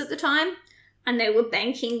Rings at the time, and they were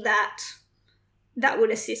banking that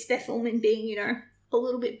would assist their film in being, a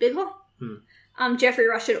little bit bigger. Jeffrey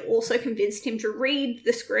Rush had also convinced him to read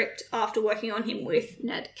the script after working on him with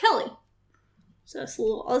Ned Kelly. So that's a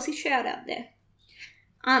little Aussie shout out there.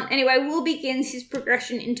 Anyway, Will begins his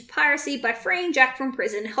progression into piracy by freeing Jack from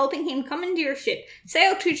prison, helping him commandeer a ship,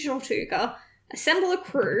 sail to Tortuga, assemble a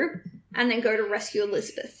crew, and then go to rescue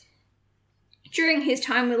Elizabeth. During his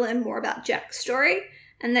time, we learn more about Jack's story,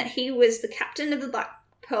 and that he was the captain of the Black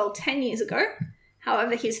Pearl 10 years ago.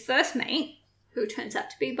 However, his first mate, who turns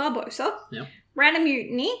out to be Barbossa, ran a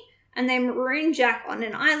mutiny, and they marooned Jack on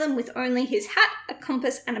an island with only his hat, a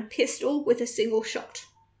compass, and a pistol with a single shot.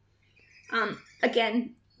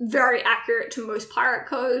 Again, very accurate to most pirate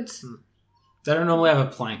codes. They don't normally have a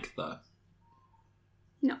plank, though.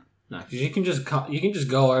 No. No, because you can just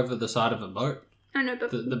go over the side of a boat. I know,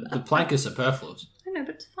 but... The plank is superfluous. I know,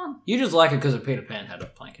 but it's fun. You just like it because Peter Pan had a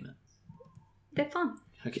plank in it. They're fun.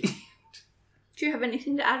 Okay. Do you have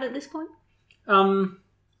anything to add at this point? I'm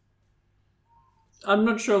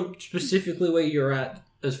not sure specifically where you're at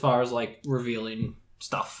as far as, like, revealing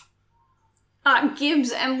stuff.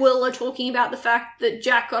 Gibbs and Will are talking about the fact that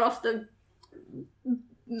Jack got off the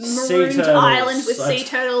marooned island with sea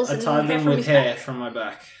turtles and tied hair them from with his hair back. from my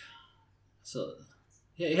back. So,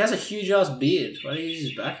 yeah, he has a huge-ass beard. Why do you use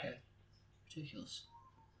his back hair? Ridiculous.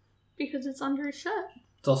 Because it's under his shirt.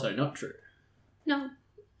 It's also not true. No,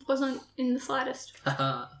 it wasn't in the slightest.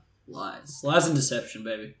 Haha. Lies. Lies and deception,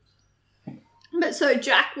 baby. But so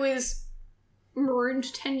Jack was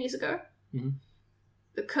marooned 10 years ago. Mm-hmm.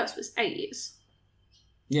 The curse was 8 years.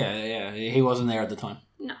 Yeah. He wasn't there at the time.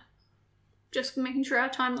 No. Just making sure our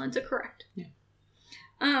timelines are correct.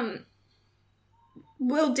 Yeah.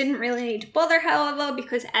 Will didn't really need to bother, however,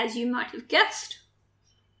 because as you might have guessed,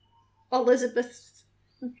 Elizabeth,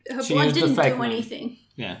 her blood didn't do anything.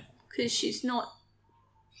 Yeah. Because she's not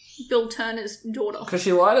Bill Turner's daughter. Because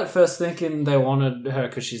she lied at first thinking they wanted her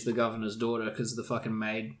because she's the governor's daughter because the fucking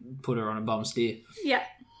maid put her on a bum steer. Yeah.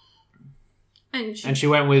 And she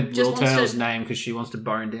went with Will Turner's name because she wants to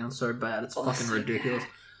bone down so bad. It's fucking ridiculous.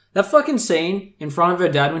 That fucking scene in front of her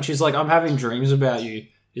dad when she's like, I'm having dreams about you,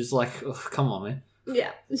 is like, oh, come on, man.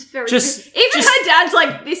 Yeah, it's very... her dad's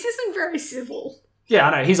like, this isn't very civil. Yeah,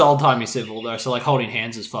 I know. He's old-timey civil, though, so, like, holding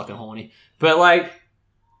hands is fucking horny. But, like,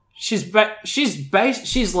 she's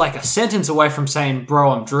like a sentence away from saying,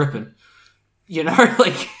 bro, I'm dripping. You know?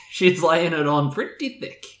 Like, she's laying it on pretty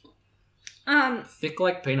thick. Thick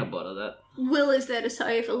like peanut butter, that. Will is there to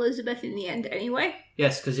save Elizabeth in the end anyway.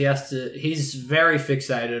 Yes, because he's very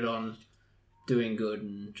fixated on doing good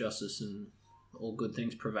and justice and all good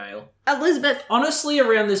things prevail. Elizabeth... Honestly,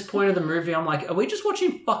 around this point of the movie, I'm like, are we just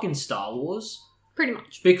watching fucking Star Wars? Pretty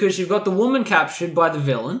much. Because you've got the woman captured by the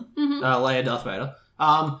villain, mm-hmm. Leia Darth Vader,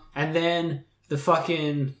 and then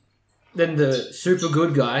the super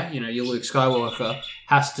good guy, you know, your Luke Skywalker,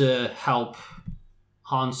 has to help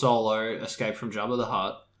Han Solo escape from Jabba the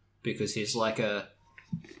Hutt because he's like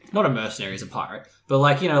not a mercenary, he's a pirate, but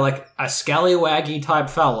like, you know, like a scallywaggy type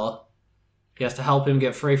fella. He has to help him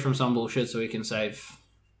get free from some bullshit so he can save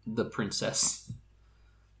the princess.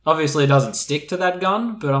 Obviously, it doesn't stick to that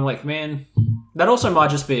gun, but I'm like, man, that also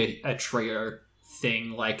might just be a trio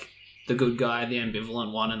thing, like the good guy, the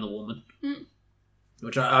ambivalent one, and the woman. Mm.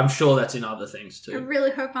 Which I'm sure that's in other things too. I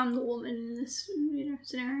really hope I'm the woman in this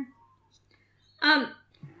scenario.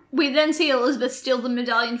 We then see Elizabeth steal the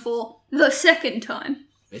medallion for the second time.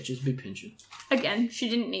 Bitches be pinching. Again, she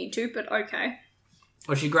didn't need to, but okay.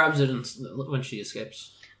 Well, she grabs it when she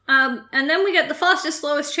escapes. And then we get the fastest,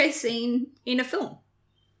 slowest chase scene in a film,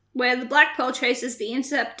 where the Black Pearl chases the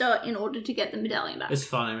Interceptor in order to get the medallion back. It's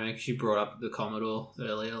funny, man, 'cause she brought up the Commodore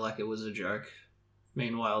earlier like it was a joke.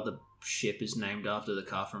 Meanwhile, the ship is named after the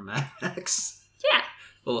car from Mad Max. Yeah.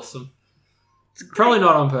 Awesome. Probably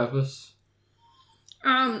not on purpose.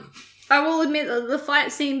 I will admit that the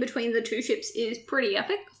fight scene between the two ships is pretty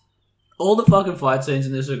epic. All the fucking fight scenes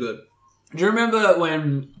in this are good. Do you remember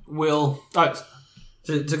when Will... Oh,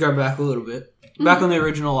 to go back a little bit. Back on the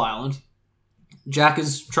original island, Jack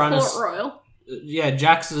is trying Port Royal. Yeah,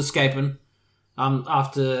 Jack's escaping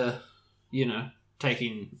after, you know,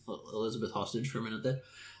 taking Elizabeth hostage for a minute there.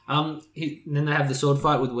 Then they have the sword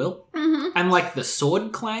fight with Will. Mm-hmm. And, like, the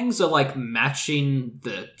sword clangs are, like, matching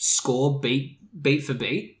the score beat for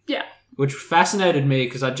beat. Yeah. Which fascinated me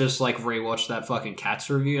because I just, like, rewatched that fucking Cats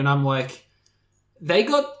review and I'm like, they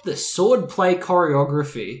got the sword play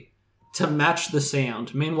choreography to match the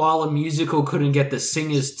sound. Meanwhile, a musical couldn't get the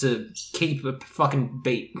singers to keep a fucking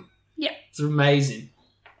beat. Yeah. It's amazing.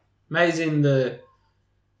 Amazing the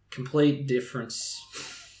complete difference.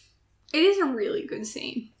 It is a really good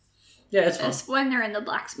scene. Yeah, it's fun. It's when they're in the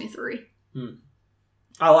blacksmithery.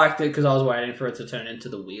 I liked it because I was waiting for it to turn into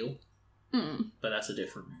the wheel. but that's a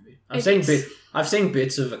different movie. I've seen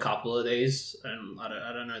bits of a couple of these, and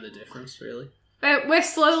I don't know the difference really. We're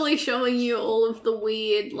slowly showing you all of the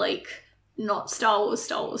weird, like, not Star Wars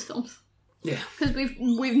films. Yeah, because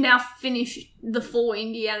we've now finished the 4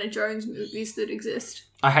 Indiana Jones movies that exist.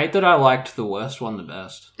 I hate that I liked the worst one the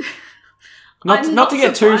best. not to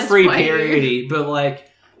get too free periody, but like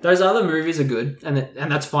those other movies are good, and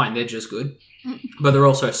that's fine. They're just good, but they're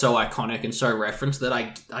also so iconic and so referenced that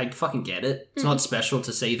I fucking get it. It's not special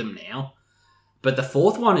to see them now, but the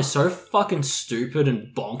 4th one is so fucking stupid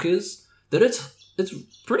and bonkers that it's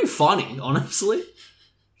pretty funny, honestly.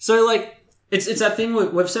 So like. It's that thing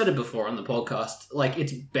we've said it before on the podcast. Like,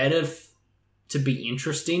 it's better to be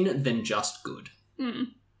interesting than just good.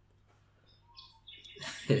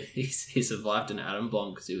 He survived an atom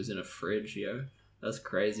bomb because he was in a fridge, yo. That's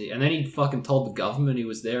crazy. And then he fucking told the government he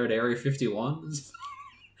was there at Area 51.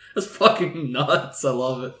 That's fucking nuts. I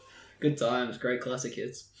love it. Good times. Great classic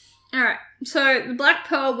hits. Alright, so the Black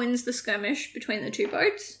Pearl wins the skirmish between the 2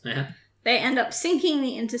 boats. Yeah. They end up sinking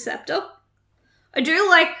the Interceptor. I do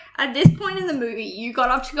like, at this point in the movie, you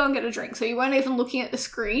got up to go and get a drink, so you weren't even looking at the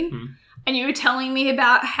screen, and you were telling me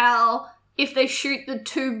about how if they shoot the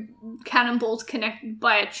 2 cannonballs connected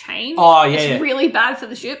by a chain, it's really bad for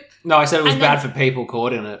the ship. No, I said it was bad for people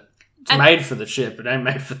caught in it. It's made for the ship, it ain't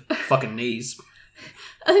made for fucking knees.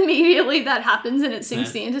 Immediately that happens and it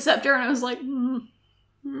sinks the Interceptor, and I was like,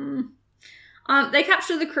 They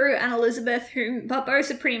capture the crew and Elizabeth, whom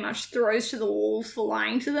Barbossa pretty much throws to the wolves for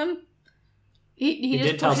lying to them. He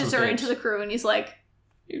just pushes her into the crew and he's like,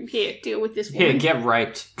 here, deal with this woman. Here, get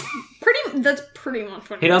raped. That's pretty much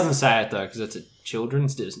what he doesn't say it though, because it's a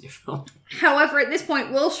children's Disney film. However, at this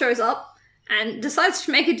point, Will shows up and decides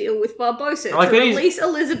to make a deal with Barbossa to release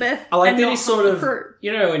Elizabeth. I like that he's sort of, crew.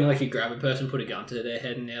 You know, when like you grab a person, put a gun to their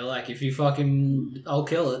head, and they're like, if you fucking, I'll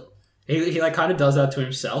kill it. He like kind of does that to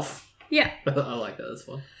himself. Yeah. I like that, that's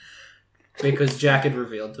fun. Because Jack had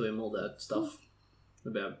revealed to him all that stuff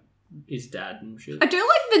about his dad and shit. I do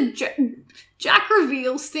like the Jack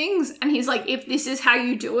reveals things and he's like, if this is how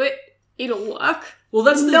you do it, it'll work. Well,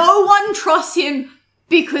 that's no one trusts him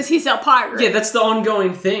because he's a pirate. Yeah, that's the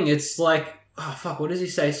ongoing thing. It's like, oh fuck, what does he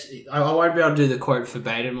say? I won't be able to do the quote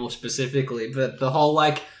verbatim more specifically, but the whole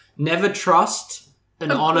like, never trust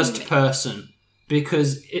an honest person,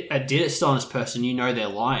 because a dishonest person, you know they're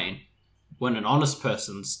lying. When an honest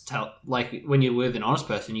person's when you're with an honest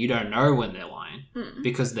person, you don't know when they're lying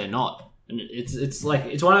because they're not. And it's like,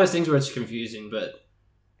 it's one of those things where it's confusing, but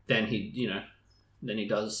then he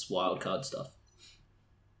does wild card stuff.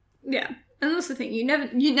 Yeah. And that's the thing. You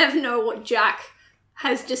never know what Jack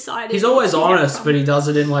has decided. He's always honest, but he does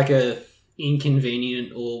it in like a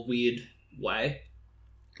inconvenient or weird way.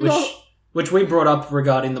 Which we brought up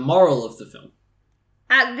regarding the moral of the film.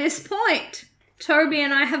 At this point, Toby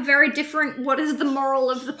and I have very different, what is the moral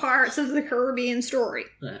of the Pirates of the Caribbean story?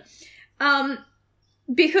 Yeah.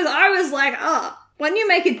 Because I was like, when you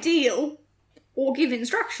make a deal or give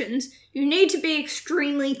instructions, you need to be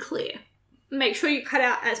extremely clear. Make sure you cut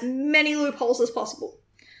out as many loopholes as possible.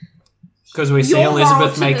 Because we see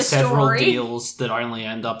Elizabeth make several deals that only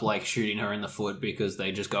end up like shooting her in the foot because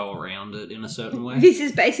they just go around it in a certain way. This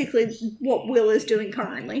is basically what Will is doing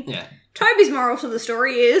currently. Yeah. Toby's moral to the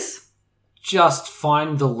story is, just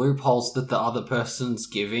find the loopholes that the other person's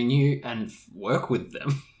giving you and work with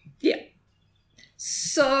them. Yeah.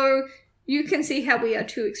 So you can see how we are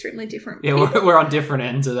two extremely different people. Yeah, we're on different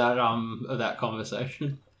ends of that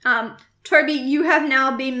conversation. Toby, you have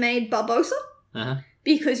now been made Barbossa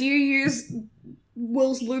because you use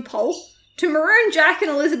Will's loophole to maroon Jack and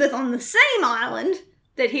Elizabeth on the same island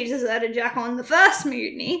that he deserted Jack on the first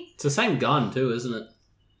mutiny. It's the same gun too, isn't it?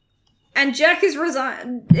 And Jack is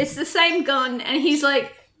resigned. It's the same gun, and he's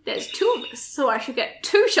like, there's 2 of us, so I should get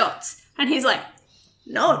 2 shots. And he's like,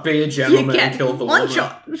 no, be a gentleman and kill the one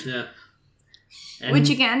shot. Yeah. Which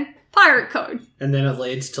again, pirate code. And then it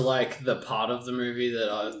leads to like the part of the movie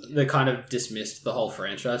that kind of dismissed the whole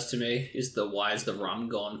franchise to me, is the "why is the rum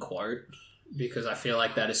gone" quote, because I feel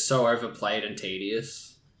like that is so overplayed and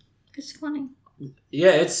tedious. It's funny.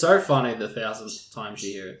 Yeah, it's so funny the 1,000th times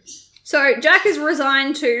you hear it. So Jack is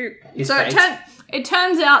resigned to... It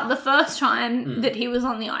turns out the first time that he was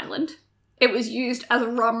on the island, it was used as a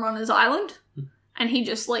rum runner's island, and he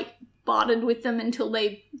just like bartered with them until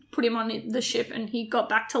they put him on the ship and he got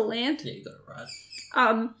back to land. Yeah, you got it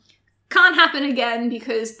right. Can't happen again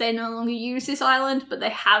because they no longer use this island, but they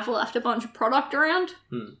have left a bunch of product around.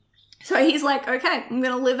 So he's like, okay, I'm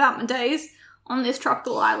going to live out my days on this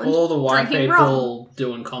tropical island. Well, all the white people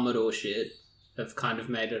doing Commodore shit have kind of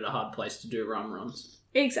made it a hard place to do rum runs.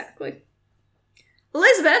 Exactly.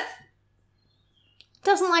 Elizabeth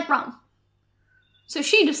doesn't like rum. So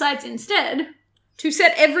she decides instead to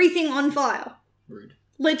set everything on fire. Rude.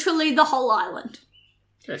 Literally the whole island.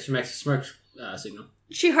 Yeah, she makes a smoke signal.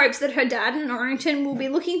 She hopes that her dad and Norrington will be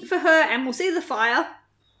looking for her and will see the fire.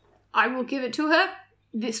 I will give it to her.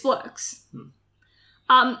 This works.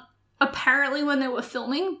 Apparently when they were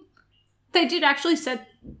filming, they did actually set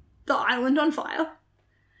the island on fire.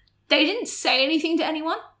 They didn't say anything to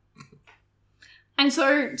anyone. And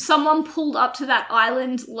so someone pulled up to that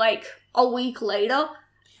island like a week later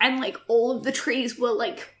and like all of the trees were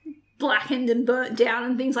like blackened and burnt down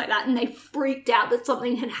and things like that, and they freaked out that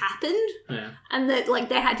something had happened. Yeah. And that like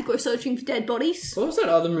they had to go searching for dead bodies. What was that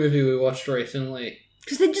other movie we watched recently?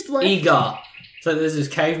 Because they just left. Eager. So there's this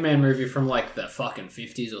caveman movie from like the fucking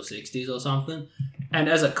 50s or 60s or something. And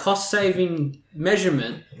as a cost-saving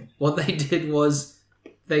measurement, what they did was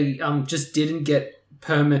they just didn't get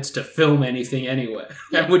permits to film anything anywhere.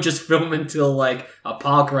 And would just film until like a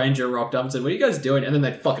park ranger rocked up and said, "What are you guys doing?" And then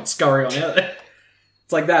they'd fucking scurry on out there.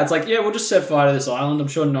 It's like that. It's like, yeah, we'll just set fire to this island. I'm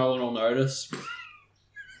sure no one will notice.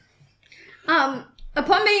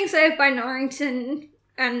 Upon being saved by Norrington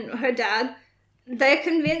and her dad, they're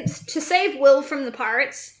convinced to save Will from the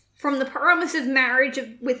pirates, from the promise of marriage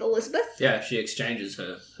with Elizabeth. Yeah, she exchanges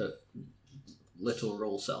her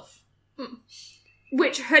literal self.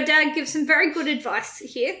 Which her dad gives some very good advice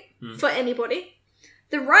here for anybody.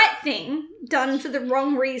 The right thing, done for the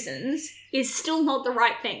wrong reasons, is still not the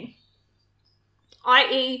right thing.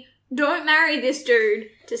 I.e., don't marry this dude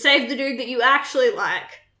to save the dude that you actually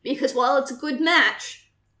like, because while it's a good match,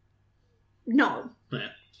 no. Yeah.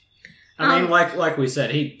 I mean, like we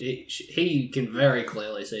said, he can very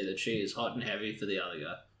clearly see that she is hot and heavy for the other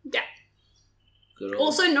guy. Yeah. Good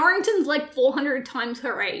also, Norrington's like 400 times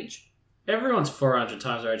her age. Everyone's 400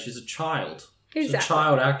 times her age. She's a child. Exactly. She's a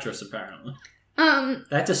child actress, apparently. They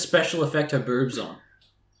had to special effect her boobs on.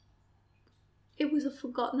 It was a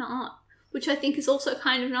forgotten art, which I think is also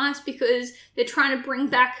kind of nice because they're trying to bring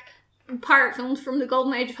back pirate films from the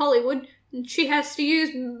golden age of Hollywood, and she has to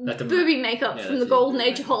use booby makeup from the golden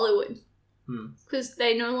age of Hollywood. Because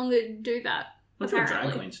they no longer do that. I'm sure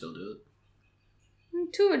drag queens still do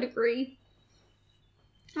it. To a degree.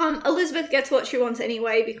 Elizabeth gets what she wants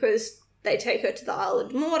anyway because they take her to the Isle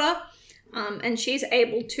of Mortar, and she's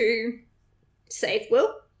able to save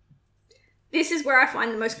Will. This is where I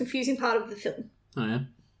find the most confusing part of the film. Oh, yeah?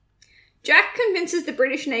 Jack convinces the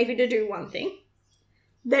British Navy to do one thing.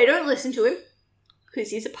 They don't listen to him,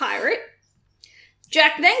 because he's a pirate.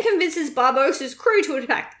 Jack then convinces Barbossa's crew to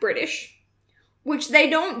attack the British, which they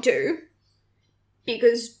don't do,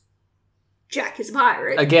 because Jack is a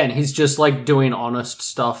pirate. Again, he's just like doing honest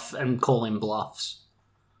stuff and calling bluffs.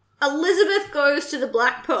 Elizabeth goes to the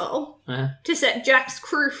Black Pearl to set Jack's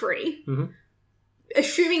crew free,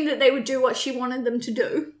 assuming that they would do what she wanted them to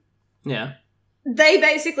do. Yeah. They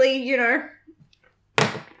basically,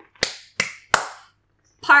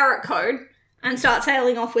 pirate code and start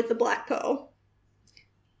sailing off with the Black Pearl.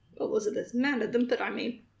 Elizabeth's mad at them, but I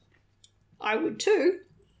mean, I would too.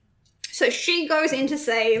 So she goes in to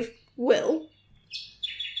save Will.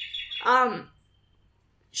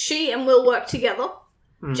 She and Will work together.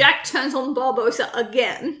 Jack turns on Barbossa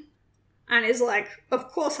again and is like, of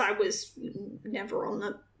course I was never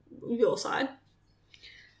on your side.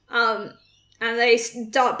 And they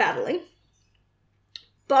start battling.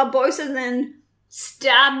 Barbossa then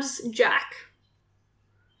stabs Jack,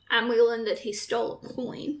 and we learn that he stole a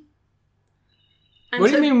coin. And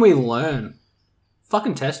what do you mean we learn?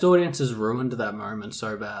 Fucking test audiences ruined that moment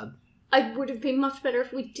so bad. I would have been much better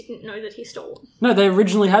if we didn't know that he stole it. No, they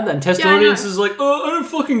originally had that. And test audiences like, oh, I don't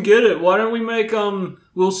fucking get it. Why don't we make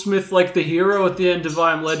Will Smith like the hero at the end of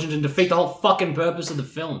I Am Legend and defeat the whole fucking purpose of the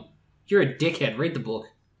film? You're a dickhead. Read the book.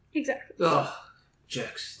 Exactly. Ugh.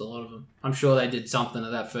 Jerks, a lot of them. I'm sure they did something to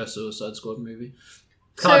that first Suicide Squad movie.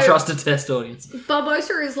 Can't trust a test audience.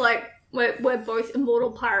 Barbossa is like, we're both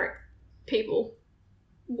immortal pirate people.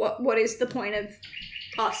 What is the point of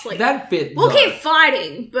us? Like that bit, we'll keep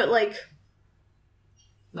fighting, but like,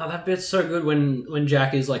 no, that bit's so good when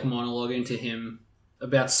Jack is like monologuing to him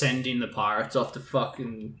about sending the pirates off to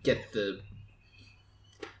fucking get the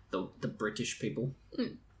British people.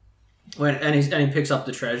 And he picks up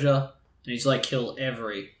the treasure and he's like, kill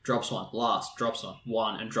every, drops one, last, drops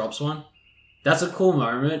one, and drops one. That's a cool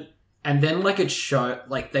moment. And then, like, it showed,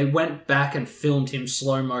 like, they went back and filmed him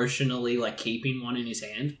slow motionally, like, keeping one in his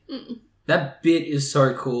hand. That bit is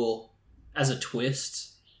so cool as a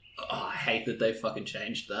twist. Oh, I hate that they fucking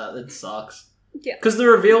changed that. That sucks. Yeah. Because the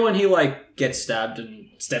reveal when he, like, gets stabbed and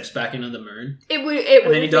steps back into the moon. It would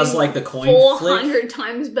And then he does, like, the coin 400 flick.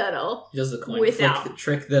 times better. He does the coin without. flick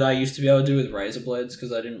trick that I used to be able to do with razor blades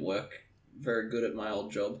because I didn't work very good at my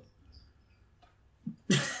old job.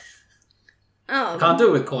 Can't do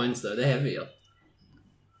it with coins, though. They're heavier.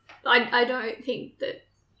 I don't think that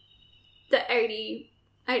the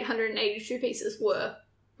 882 pieces were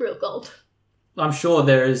real gold. I'm sure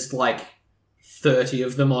there is, like, 30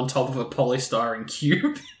 of them on top of a polystyrene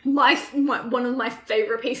cube. One of my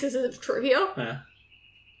favourite pieces of trivia. Yeah.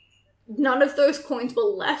 None of those coins were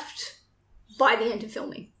left by the end of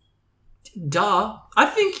filming. Duh. I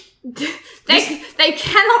think... They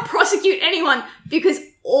cannot prosecute anyone because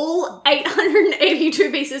all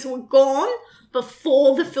 882 pieces were gone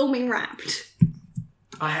before the filming wrapped.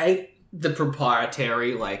 I hate the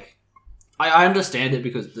proprietary, like... I understand it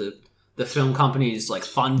because the film company is, like,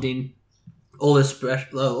 funding all this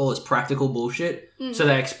practical bullshit. So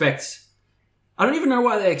they expect... I don't even know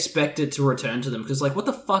why they expect it to return to them, because, like, what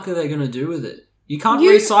the fuck are they going to do with it? You can't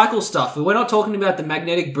recycle stuff. We're not talking about the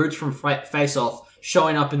magnetic boots from Face Off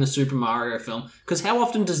showing up in the Super Mario film, because how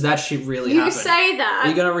often does that shit really happen? You say that. Are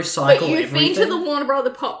you going to recycle but you've everything? been to the Warner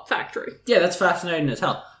Brother Pop Factory. Yeah, that's fascinating as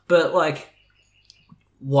hell. But, like,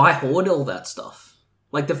 why hoard all that stuff?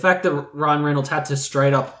 Like, the fact that Ryan Reynolds had to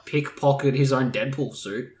straight up pickpocket his own Deadpool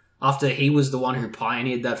suit after he was the one who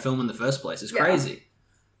pioneered that film in the first place is crazy.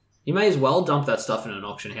 You may as well dump that stuff in an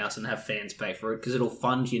auction house and have fans pay for it, because it'll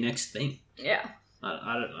fund your next thing. Yeah.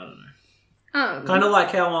 I don't know. Kind of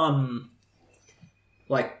like how,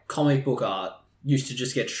 like, comic book art used to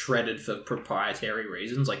just get shredded for proprietary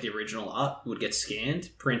reasons. Like, the original art would get scanned,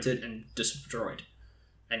 printed, and destroyed.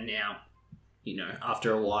 And now, you know,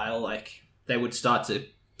 after a while, like, they would start to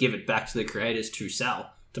give it back to the creators to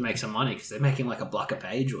sell, to make some money, because they're making, like, $1 a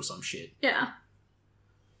page or some shit. Yeah.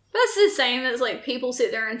 That's the same as, like, people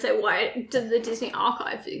sit there and say, why did the Disney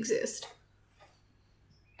Archive exist?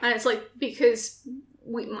 And it's like, because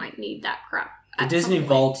we might need that crap. The Disney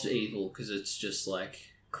Vault's evil, because it's just, like,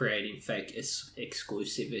 creating fake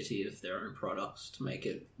exclusivity of their own products to make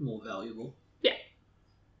it more valuable. Yeah.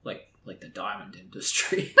 Like the diamond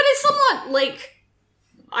industry. But it's somewhat, like...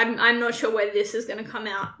 I'm not sure where this is going to come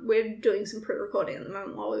out. We're doing some pre-recording at the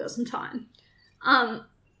moment while we got some time.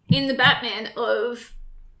 In the Batman of...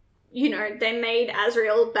 You know, they made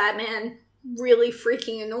Azrael Batman really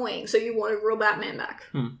freaking annoying, so you want a real Batman back.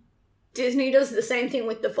 Disney does the same thing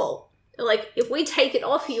with the Vault. They're like, if we take it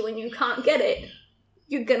off you and you can't get it,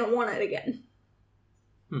 you're gonna want it again.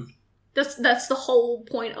 That's the whole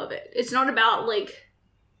point of it. It's not about, like,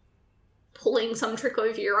 pulling some trick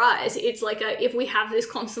over your eyes. It's like, if we have this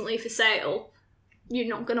constantly for sale, you're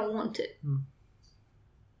not gonna want it.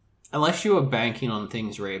 Unless you were banking on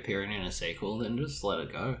things reappearing in a sequel, then just let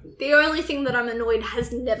it go. The only thing that I'm annoyed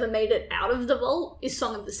has never made it out of the vault is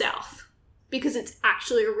Song of the South. Because it's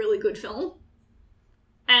actually a really good film.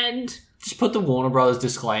 And... Just put the Warner Brothers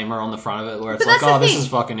disclaimer on the front of it where it's like, oh, this is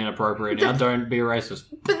fucking inappropriate now, don't be a racist.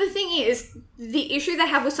 But the thing is, the issue they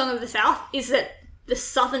have with Song of the South is that the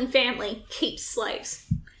Southern family keeps slaves.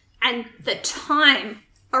 And the time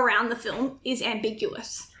around the film is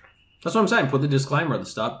ambiguous. That's what I'm saying. Put the disclaimer at the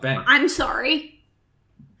start. Bang. I'm sorry.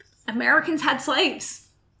 Americans had slaves.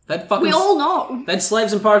 We all know. They had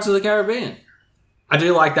slaves in Pirates of the Caribbean. I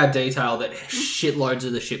do like that detail that shitloads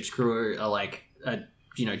of the ship's crew are like,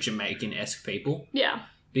 Jamaican-esque people. Yeah.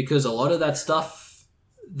 Because a lot of that stuff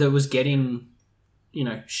that was getting,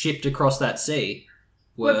 shipped across that sea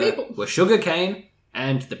were sugarcane,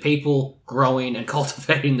 and the people growing and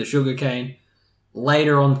cultivating the sugarcane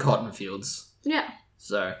later on cotton fields. Yeah.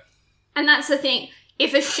 So... And that's the thing.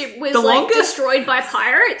 If a ship was, destroyed by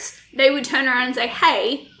pirates, they would turn around and say,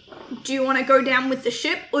 hey, do you want to go down with the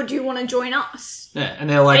ship or do you want to join us? Yeah, and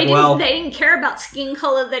they're like, They didn't care about skin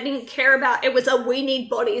colour. They didn't care about... It was we need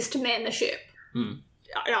bodies to man the ship.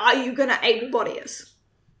 Are you going to able-body us?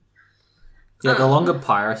 Yeah, the longer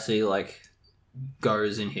piracy,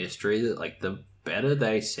 goes in history, the better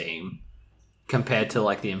they seem compared to,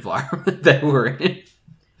 the environment they were in.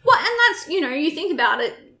 Well, and that's, you think about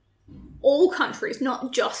it, all countries,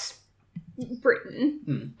 not just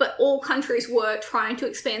Britain, but all countries were trying to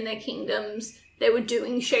expand their kingdoms. They were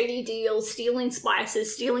doing shady deals, stealing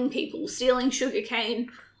spices, stealing people, stealing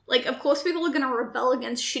sugarcane. Of course people are going to rebel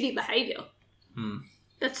against shitty behaviour.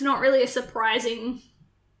 That's not really a surprising...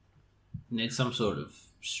 Need some sort of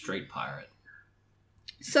street pirate.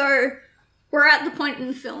 So, we're at the point in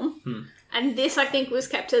the film, and this I think was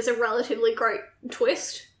kept as a relatively great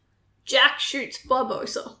twist. Jack shoots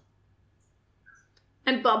Barbossa.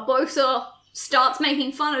 And Barbossa starts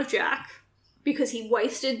making fun of Jack because he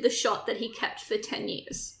wasted the shot that he kept for 10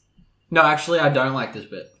 years. No, actually, I don't like this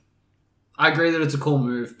bit. I agree that it's a cool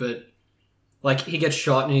move, but like he gets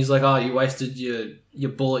shot and he's like, "Oh, you wasted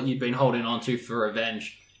your bullet you'd been holding onto for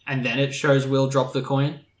revenge," and then it shows Will drop the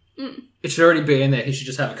coin. It should already be in there. He should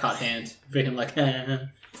just have a cut hand, being like,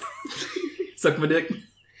 "Suck my dick."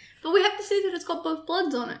 But we have to see that it's got both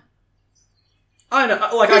bloods on it. I know,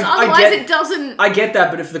 like otherwise it doesn't. I get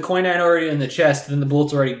that, but if the coin ain't already in the chest, then the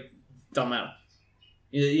bullet's already don't matter.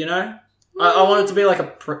 You know, I want it to be like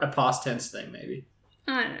a past tense thing, maybe.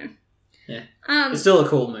 I don't know. Yeah, it's still a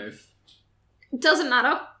cool move. Doesn't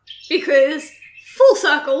matter because full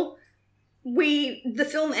circle, the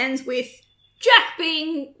film ends with Jack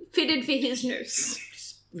being fitted for his noose.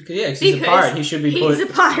 Yeah, because he's a pirate. He should be He's a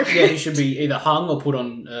pirate. Yeah, he should be either hung or put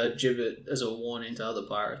on gibbet as a warning to other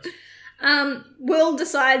pirates. Will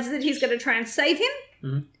decides that he's going to try and save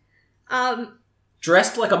him. Mm-hmm.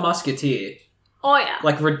 Dressed like a musketeer. Oh, yeah.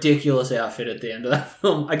 Like, ridiculous outfit at the end of that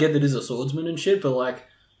film. I get that he's a swordsman and shit, but like,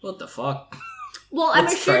 what the fuck? Well, I'm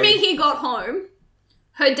assuming he got home.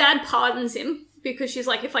 Her dad pardons him because she's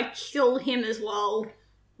like, if I kill him as well...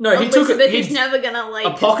 No, Elizabeth is never gonna like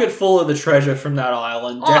a pocket full of the treasure from that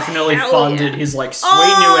island. Oh, definitely funded his like sweet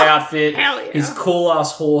new outfit, his cool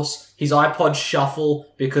ass horse, his iPod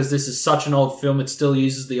shuffle, because this is such an old film. It still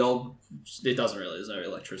uses the old. It doesn't really. There's no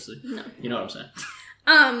electricity. No, you know what I'm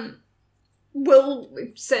saying. Will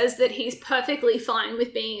says that he's perfectly fine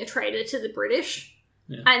with being a traitor to the British,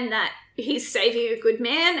 and that he's saving a good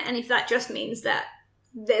man. And if that just means that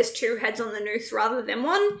there's two heads on the noose rather than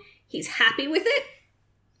one, he's happy with it.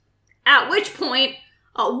 At which point,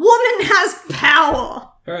 a woman has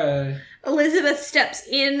power. Hooray. Elizabeth steps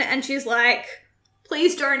in and she's like,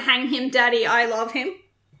 please don't hang him, Daddy, I love him.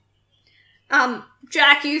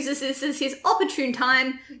 Jack uses this as his opportune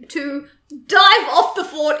time to dive off the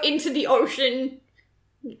fort into the ocean.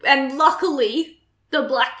 And luckily, the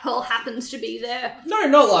Black Pearl happens to be there. No,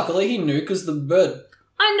 not luckily. He knew because the bird.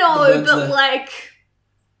 I know, but like...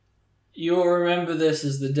 You'll remember this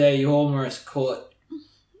as the day you almost caught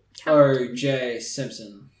O.J.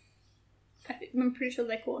 Simpson. I'm pretty sure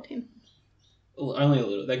they caught him. Only a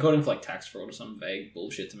little. They got him for like tax fraud or some vague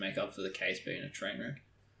bullshit to make up for the case being a train wreck.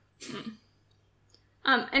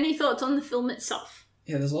 Any thoughts on the film itself?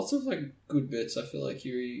 Yeah, there's lots of like good bits. I feel like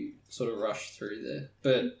you sort of rushed through there.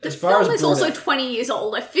 But as far as the film is also 20 years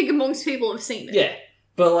old. I figure most people have seen it. Yeah,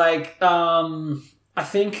 but like, I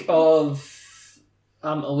think of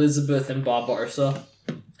Elizabeth and Barbossa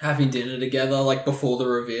having dinner together, like, before the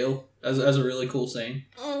reveal, as a really cool scene.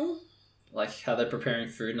 Like, how they're preparing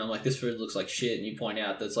food, and I'm like, this food looks like shit, and you point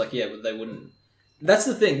out that it's like, yeah, but they wouldn't... That's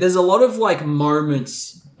the thing. There's a lot of, like,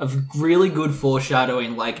 moments of really good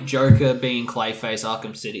foreshadowing, like Joker being Clayface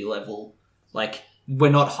Arkham City level. Like, we're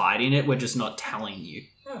not hiding it, we're just not telling you.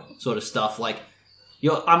 Sort of stuff. Like,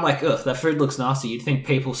 I'm like, ugh, that food looks nasty. You'd think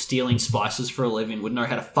people stealing spices for a living would know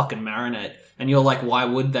how to fucking marinate. And you're like, why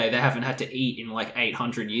would they? They haven't had to eat in like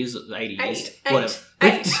 800 years, 80 years, whatever.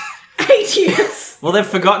 8 years. Well, they've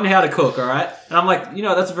forgotten how to cook, all right? And I'm like,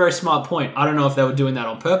 that's a very smart point. I don't know if they were doing that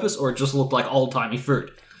on purpose or it just looked like old-timey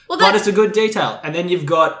food. But it's a good detail. And then you've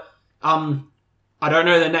got, I don't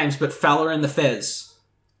know their names, but Fowler and the Fez.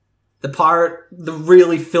 The pirate, the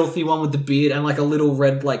really filthy one with the beard and like a little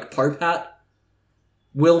red like Pope hat.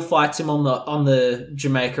 Will fights him on the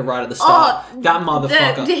Jamaica right at the start. Oh, that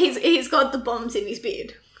motherfucker. He's got the bombs in his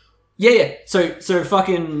beard. Yeah. So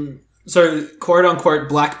quote unquote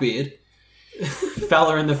Blackbeard,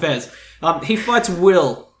 Fowler and the Fez. He fights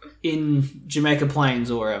Will in Jamaica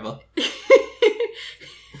Plains or wherever.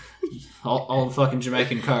 Old fucking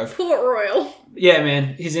Jamaican Cove. Port Royal. Yeah,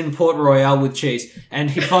 man. He's in Port Royal with cheese. And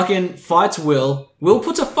he fucking fights Will. Will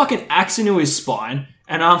puts a fucking axe into his spine.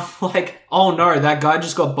 And I'm like, oh no, that guy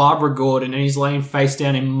just got Barbara Gordon and he's laying face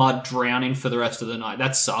down in mud drowning for the rest of the night.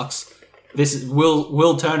 That sucks. This is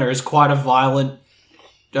Will Turner is quite a violent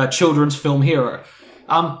children's film hero.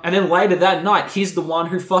 And then later that night, he's the one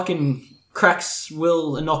who fucking cracks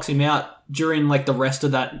Will and knocks him out during like the rest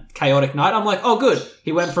of that chaotic night. I'm like, oh good.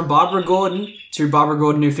 He went from Barbara Gordon to Barbara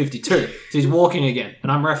Gordon New 52. So he's walking again.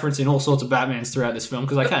 And I'm referencing all sorts of Batmans throughout this film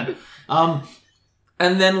because I can.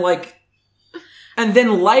 And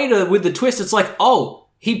then later with the twist, it's like, oh,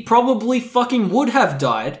 he probably fucking would have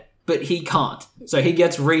died, but he can't. So he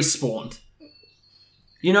gets respawned.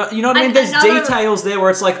 You know what I mean? There's details there where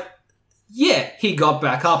it's like, yeah, he got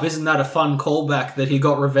back up. Isn't that a fun callback that he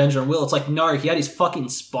got revenge on Will? It's like, no, he had his fucking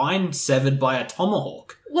spine severed by a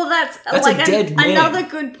tomahawk. Well, that's like a dead man. Another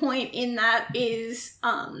good point in that is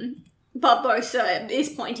Barbossa is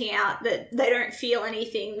pointing out that they don't feel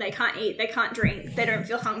anything. They can't eat. They can't drink. They don't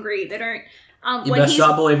feel hungry. They don't... You When best he's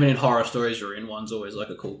start believing in horror stories you're in. One's always like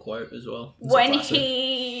a cool quote as well. It's a when classic.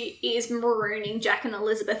 he is marooning Jack and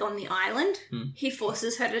Elizabeth on the island, he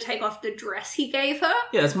forces her to take off the dress he gave her.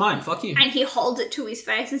 Yeah, that's mine. Fuck you. And he holds it to his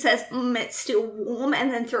face and says, it's still warm,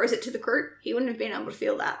 and then throws it to the crew. He wouldn't have been able to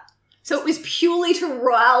feel that. So it was purely to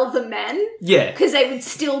rile the men. Yeah. Because they would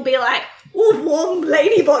still be like, ooh, warm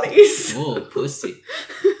lady bodies. Oh, pussy.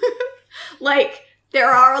 Like, there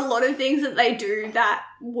are a lot of things that they do that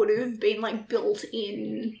would have been, like,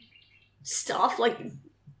 built-in stuff. Like,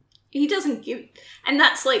 he doesn't give... And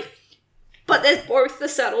that's, like... But there's both the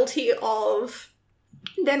subtlety of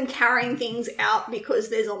them carrying things out because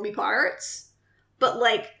they're zombie pirates. But,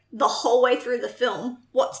 like, the whole way through the film,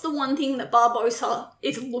 what's the one thing that Barbossa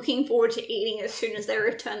is looking forward to eating as soon as they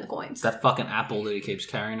return the coins? That fucking apple that he keeps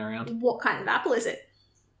carrying around. What kind of apple is it?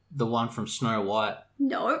 The one from Snow White.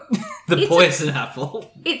 No. The poison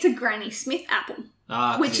apple. It's a Granny Smith apple.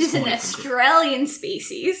 'Cause Which he's is an horny for Australian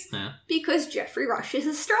species. Yeah. Because Jeffrey Rush is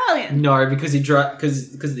Australian. No, because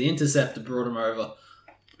because the Interceptor brought him over.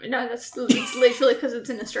 No, it's literally because it's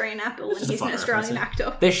an Australian apple and Just a he's an fun Australian reference,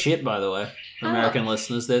 actor. They're shit, by the way. American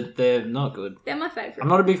listeners, they're not good. They're my favourite. I'm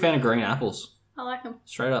not a big fan of green apples. I like them.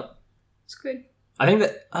 Straight up. It's good. I think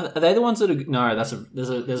that are they the ones that are no?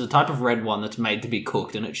 There's a type of red one that's made to be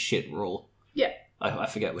cooked and it's shit raw. Yeah. I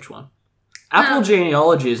forget which one. Apple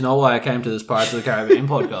genealogy is not why I came to this Pirates of the Caribbean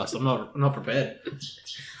podcast. I'm not prepared.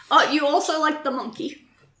 Oh, you also like the monkey.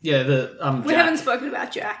 Yeah, We haven't spoken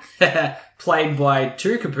about Jack. Played by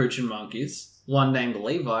two capuchin monkeys, one named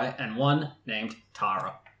Levi and one named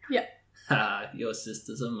Tara. Yep. Your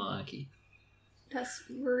sister's a monkey. That's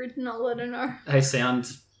rude, and I'll let her know. Hey, sound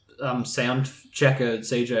checker,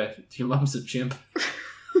 CJ, your mum's a chimp.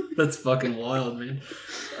 That's fucking wild, man.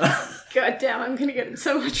 God damn, I'm gonna get in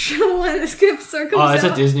so much trouble when this episode comes out. Oh, it's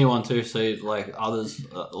a Disney one too, so like others,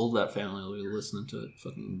 all that family will be listening to it.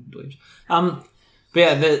 Fucking dweebs. But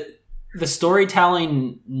yeah, the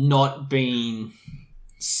storytelling not being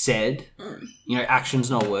said, you know, actions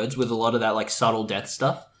not words, with a lot of that like subtle death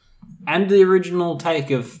stuff, and the original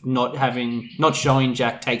take of not showing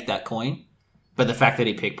Jack take that coin, but the fact that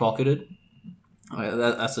he pickpocketed,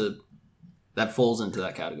 that falls into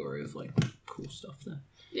that category of like cool stuff there.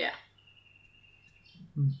 Yeah.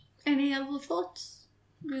 Any other thoughts?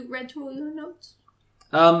 You read through all your notes?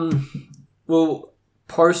 Well,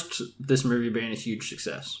 post this movie being a huge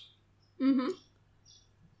success,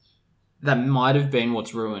 that might have been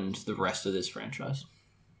what's ruined the rest of this franchise.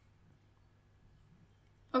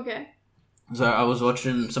 Okay. So I was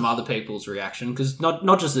watching some other people's reaction, because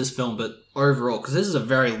not just this film, but overall, because this is a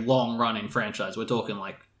very long-running franchise. We're talking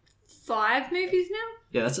like 5 movies now?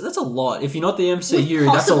 Yeah, that's a lot. If you're not the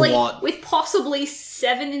MCU, that's a lot. With possibly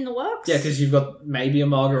 7 in the works? Yeah, because you've got maybe a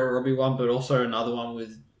Margot Robbie one, but also another one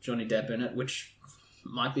with Johnny Depp in it, which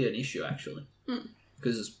might be an issue, actually.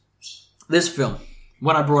 Because this film,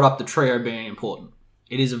 when I brought up the trio being important,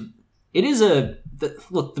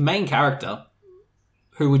 look, the main character,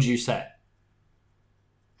 who would you say?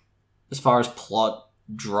 As far as plot,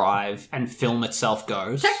 drive, and film itself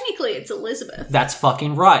goes. Technically, it's Elizabeth. That's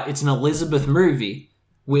fucking right. It's an Elizabeth movie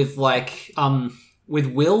with with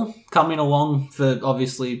Will coming along for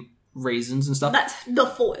obviously reasons and stuff. That's the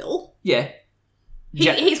foil. Yeah.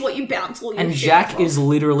 He's what you bounce all your and shit Jack from. is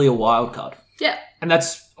literally a wild card. Yeah. And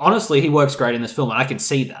that's, honestly, he works great in this film, and I can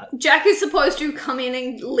see that. Jack is supposed to come in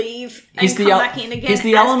and leave and come back in again. He's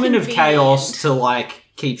the as element of convenient. chaos to, like,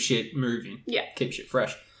 keep shit moving. Yeah. Keep shit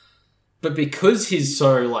fresh. But because he's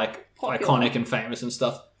so, like, Popular. iconic and famous and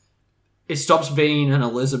stuff, it stops being an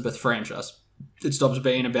Elizabeth franchise. It stops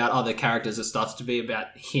being about other characters. It starts to be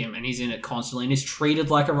about him, and he's in it constantly, and he's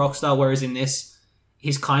treated like a rock star, whereas in this,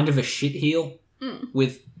 he's kind of a shit heel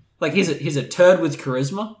with... Like, he's a turd with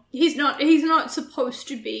charisma. He's not supposed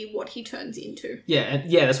to be what he turns into. Yeah,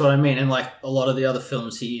 that's what I mean. And, like, a lot of the other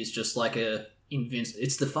films, he is just like a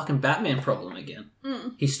It's the fucking Batman problem again.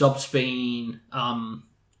 He stops being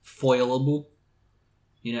foilable,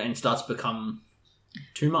 you know, and starts to become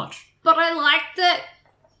too much. But I like that...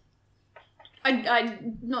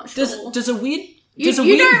 I'm not sure. Does a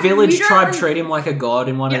weird village tribe treat him like a god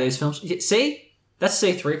in one of these films? See? That's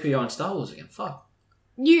C-3PO in Star Wars again. Fuck.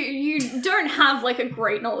 You don't have, like, a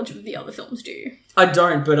great knowledge of the other films, do you? I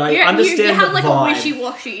don't, but I understand you have, the like, vibe. a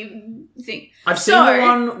wishy-washy thing. I've seen the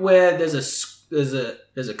one where there's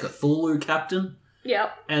a Cthulhu captain.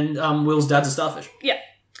 Yeah. And Will's dad's a starfish. Yeah.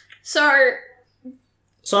 So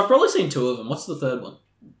I've probably seen 2 of them. What's the third one?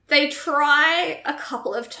 they try a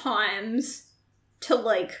couple of times to,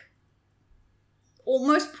 like,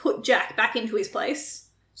 almost put Jack back into his place.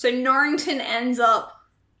 So Norrington ends up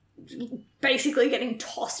basically getting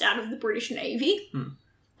tossed out of the British Navy.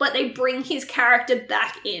 But they bring his character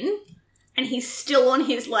back in, and he's still on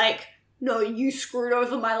his, like, no, you screwed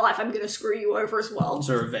over my life, I'm gonna screw you over as well. It's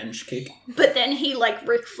a revenge kick. But then he, like,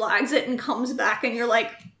 Rick flags it and comes back, and you're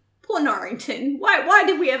like, poor Norrington, why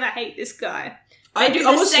did we ever hate this guy? I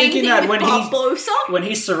was thinking that when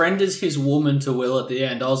he surrenders his woman to Will at the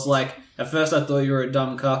end, I was like, at first I thought you were a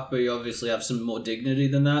dumb cuck, but you obviously have some more dignity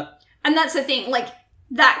than that. And that's the thing, like,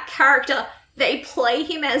 that character, they play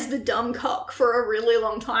him as the dumb cuck for a really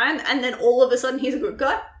long time, and then all of a sudden he's a good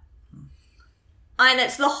guy. And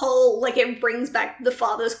it's the whole, like, it brings back the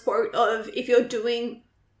father's quote of, if you're doing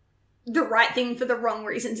the right thing for the wrong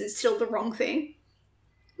reasons, it's still the wrong thing.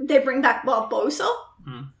 They bring back Barbosa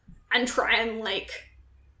and try and, like,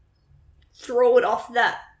 throw it off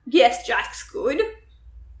that, yes, Jack's good,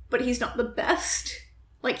 but he's not the best.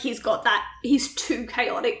 Like, he's too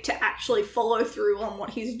chaotic to actually follow through on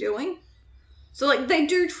what he's doing. So, like, they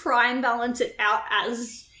do try and balance it out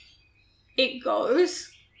as it goes.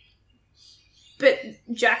 But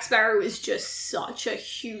Jack Sparrow is just such a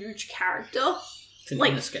huge character. It's an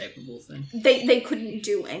inescapable thing. They couldn't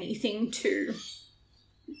do anything to,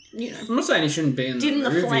 you know... I'm not saying he shouldn't be in the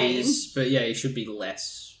movies, flame. But yeah, he should be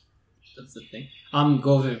less of the thing.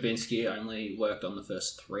 Gore Verbinski only worked on the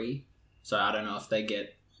first 3, so I don't know if they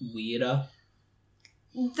get weirder.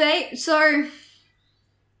 The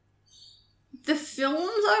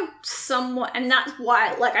films are somewhat... And that's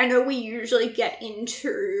why, like, I know we usually get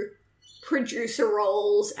into producer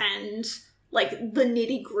roles and, like, the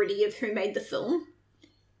nitty-gritty of who made the film.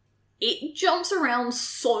 It jumps around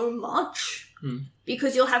so much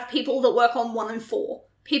because you'll have people that work on 1 and 4,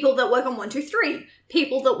 people that work on 1, 2, 3,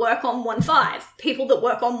 people that work on 1, 5, people that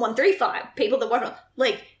work on 1, 3, 5, people that work on...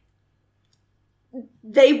 Like,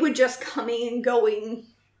 they were just coming and going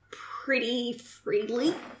pretty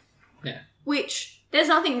freely. Yeah. Which, there's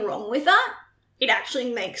nothing wrong with that. It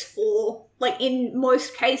actually makes for, like, in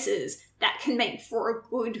most cases, that can make for a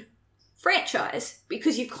good franchise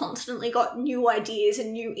because you've constantly got new ideas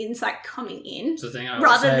and new insight coming in. It's the thing I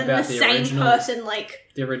rather say than about the the same original, person,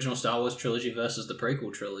 like... The original Star Wars trilogy versus the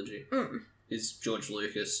prequel trilogy. Is George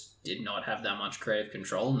Lucas did not have that much creative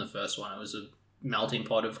control in the first one. It was a melting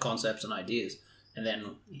pot of concepts and ideas. And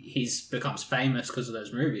then he becomes famous because of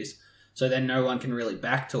those movies. So then no one can really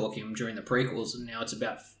backtalk him during the prequels, and now it's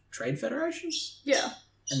about trade federations. Yeah.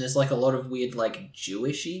 And there's, like, a lot of weird, like,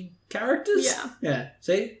 Jewish-y characters. Yeah. Yeah.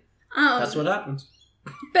 See? That's what happens.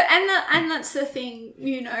 But, and that's the thing,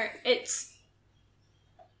 you know, it's...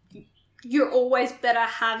 You're always better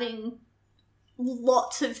having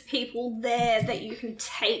lots of people there that you can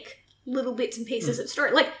take little bits and pieces of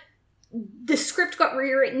story. Like, the script got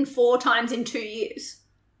rewritten 4 times in 2 years.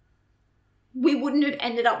 We wouldn't have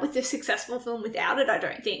ended up with a successful film without it, I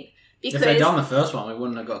don't think. Because... If they'd done the first one, we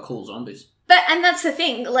wouldn't have got cool zombies. And that's the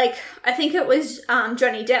thing, like, I think it was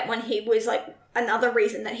Johnny Depp when he was, like, another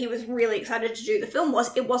reason that he was really excited to do the film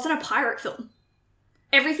was it wasn't a pirate film.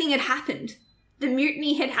 Everything had happened. The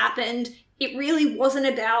mutiny had happened. It really wasn't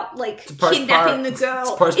about, like, kidnapping the girl.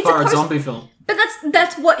 It's a post-pirate zombie film. But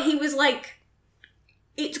that's what he was like,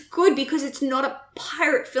 it's good because it's not a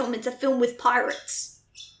pirate film, it's a film with pirates.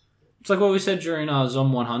 It's like what we said during our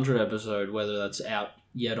Zom 100 episode, whether that's out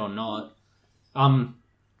yet or not.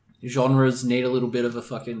 Genres need a little bit of a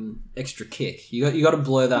fucking extra kick. You got to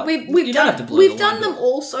blow that. We've done them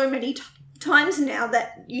all so many times now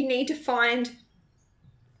that you need to find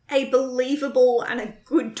a believable and a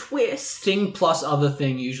good twist. Thing plus other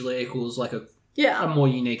thing usually equals like a more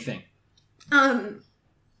unique thing.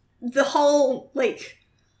 The whole, like,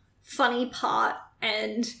 funny part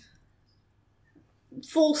and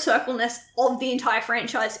full circleness of the entire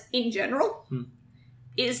franchise in general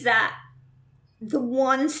is that the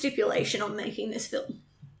one stipulation on making this film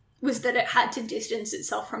was that it had to distance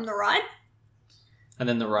itself from the ride. And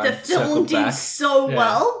then the ride film did back. So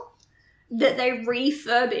well that they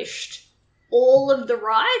refurbished all of the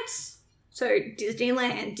rides. So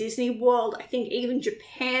Disneyland, Disney World, I think even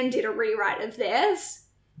Japan did a rewrite of theirs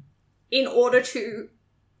in order to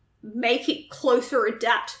make it closer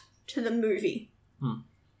adapt to the movie.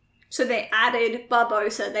 So they added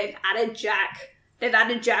Barbosa, they've added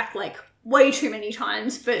Jack like way too many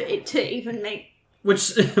times for it to even make which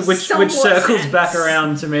circles sense. Back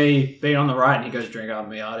around to me being on the right, and he goes, "Drink up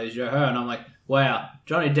me heart is your her," and I'm like, wow,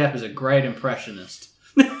 Johnny Depp is a great impressionist.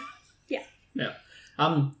 Yeah.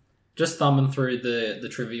 Just thumbing through the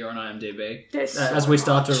trivia on IMDb as we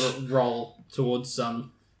start to roll towards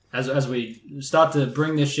as we start to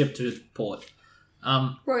bring this ship to port.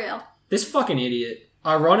 Royale. This fucking idiot.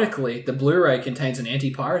 Ironically, the Blu-ray contains an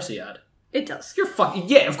anti-piracy ad. It does. You're fucking...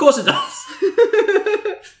 Yeah, of course it does.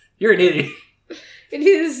 You're an idiot. It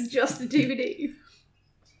is just a DVD.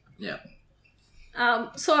 Yeah.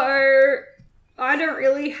 So I don't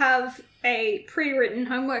really have a pre-written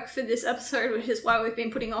homework for this episode, which is why we've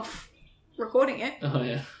been putting off recording it. Oh,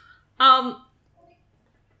 yeah.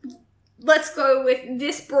 Let's go with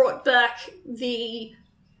this brought back the,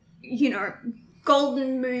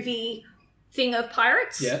 golden movie thing of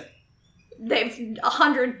pirates. Yeah. They've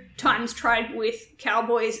 100 times tried with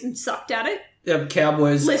cowboys and sucked at it. Yeah,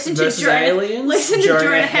 Cowboys Listen versus to Aliens. Listen to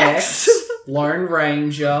Jonah Hex. Lone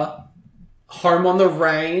Ranger. Home on the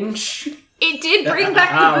Range. It did bring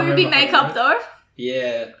back the booby makeup, though.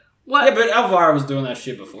 Yeah. What? Yeah, but Elvira was doing that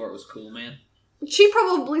shit before. It was cool, man. She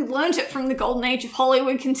probably learnt it from the golden age of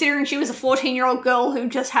Hollywood, considering she was a 14-year-old girl who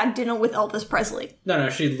just had dinner with Elvis Presley. No,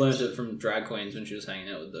 she learned it from drag queens when she was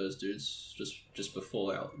hanging out with those dudes just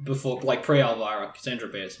before like pre-Elvira. Cassandra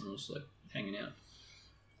Pearson was like hanging out.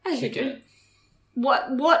 Kicking it.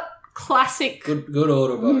 What classic good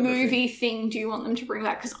autobiography movie thing do you want them to bring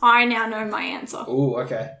back? Because I now know my answer. Oh,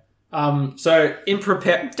 okay. So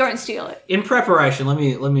don't steal it. In preparation, let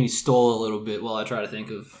me stall a little bit while I try to think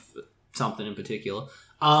of something in particular.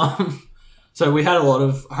 So we had a lot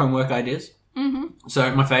of homework ideas. Mm-hmm.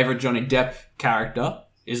 So my favorite Johnny Depp character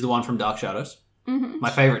is the one from Dark Shadows. Mm-hmm. My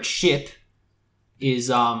favorite ship is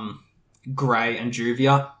Grey and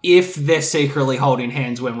Juvia, if they're secretly holding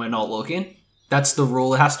hands when we're not looking. That's the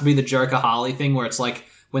rule. It has to be the Joker Harley thing where it's like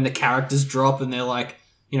when the characters drop and they're like,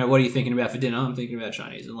 what are you thinking about for dinner? I'm thinking about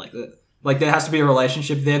Chinese. And like that. Like there has to be a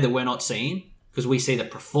relationship there that we're not seeing because we see the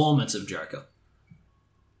performance of Joker.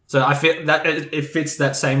 So I feel that it fits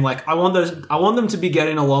that same, like, I want them to be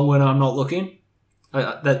getting along when I'm not looking.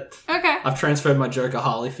 Okay. I've transferred my Joker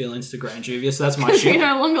Harley feelings to Grey and Juvia, so that's my shit. You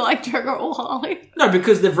no longer like Joker or Harley. No,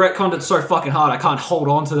 because they've retconned it so fucking hard, I can't hold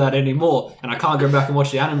on to that anymore. And I can't go back and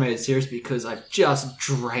watch the animated series because I've just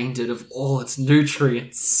drained it of all its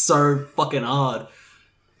nutrients so fucking hard.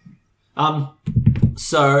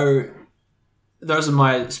 So those are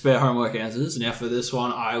my spare homework answers. Now for this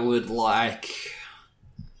one, I would like...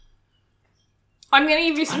 I'm going to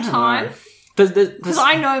give you some time. Because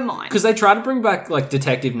I know mine. Because they try to bring back like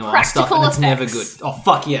detective noir stuff and it's never good. Oh,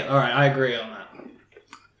 fuck yeah. All right, I agree on that.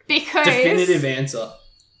 Because... Definitive answer.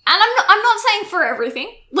 And I'm not saying for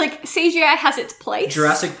everything. Like, CGI has its place.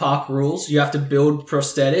 Jurassic Park rules. You have to build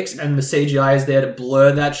prosthetics and the CGI is there to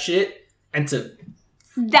blur that shit and to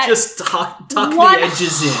just tuck the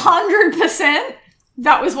edges in. 100%.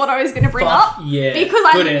 That was what I was going to bring up. Yeah. Because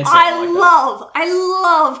I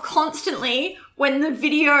love constantly when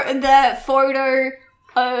the photo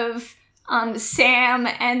of Sam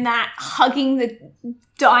and that hugging the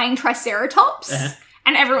dying Triceratops. Uh-huh.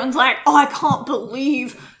 And everyone's like, oh, I can't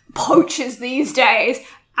believe poachers these days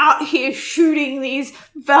out here shooting these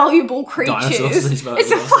valuable creatures.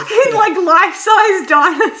 It's a fucking like life-size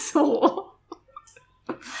dinosaur.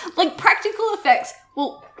 Like practical effects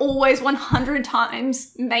will always 100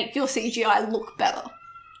 times make your CGI look better.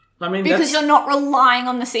 I mean, because you're not relying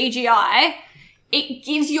on the CGI. It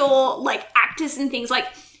gives your like actors and things like,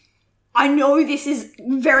 I know this is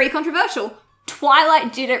very controversial.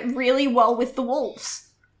 Twilight did it really well with the wolves.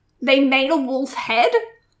 They made a wolf head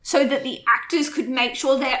so that the actors could make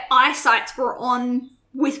sure their eyesights were on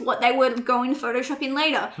with what they were going to Photoshop in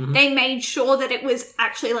later. Mm-hmm. They made sure that it was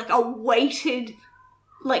actually like a weighted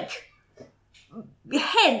like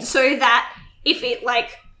head so that if it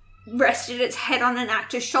like rested its head on an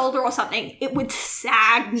actor's shoulder or something, it would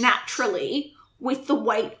sag naturally with the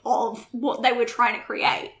weight of what they were trying to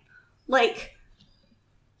create. Like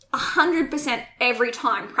 100% every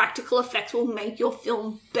time practical effects will make your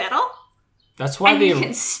film better. That's why you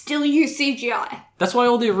can still use CGI. That's why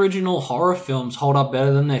all the original horror films hold up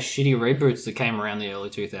better than their shitty reboots that came around the early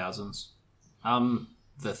 2000s.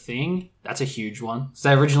 The Thing, that's a huge one. So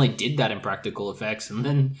they originally did that in practical effects, and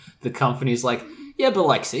then the company's like, yeah, but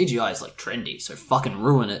like CGI is like trendy, so fucking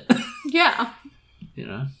ruin it. Yeah.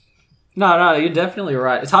 No, you're definitely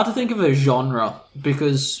right. It's hard to think of a genre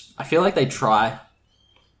because I feel like they try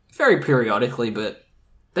very periodically, but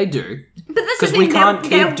they do. But that's because we can't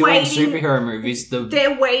keep doing superhero movies.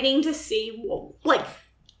 They're waiting to see what, like,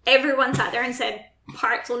 everyone sat there and said,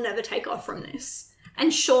 pirates will never take off from this.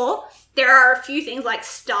 And sure, there are a few things like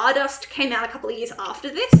Stardust came out a couple of years after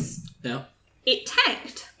this. Yeah. It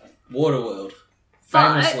tanked. Waterworld.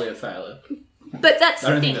 Famously a failure. But that's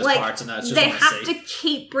the thing. Like, pirates in that. It's just they have to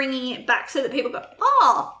keep bringing it back so that people go,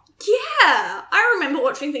 oh, yeah, I remember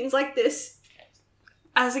watching things like this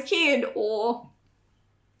as a kid, or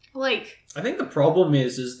like... I think the problem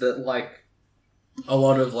is that like a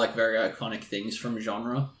lot of like very iconic things from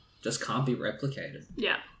genre just can't be replicated.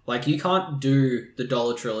 Yeah. Like, you can't do the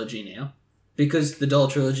Dollar Trilogy now because the Dollar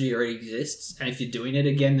Trilogy already exists, and if you're doing it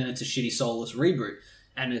again, then it's a shitty soulless reboot,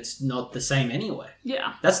 and it's not the same anyway.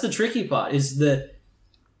 Yeah. That's the tricky part, is that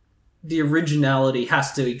the originality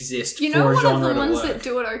has to exist for a genre to work. You know one of the ones that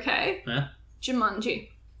do it okay? Huh? Jumanji.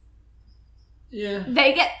 Yeah.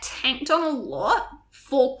 They get tanked on a lot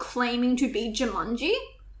for claiming to be Jumanji.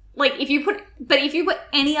 Like, if you put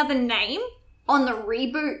any other name on the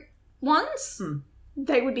reboot ones,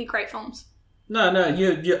 they would be great films. No,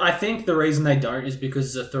 you I think the reason they don't is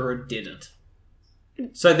because Zathura didn't.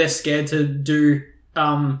 So they're scared to do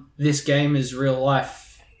this game as real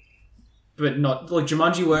life, but not... Like,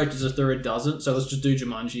 Jumanji worked, Zathura doesn't, so let's just do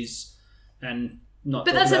Jumanjis and not...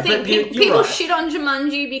 But that's the thing, people right. Shit on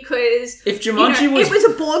Jumanji because... If Jumanji was... It was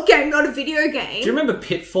a board game, not a video game. Do you remember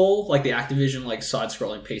Pitfall? Like, the Activision, like,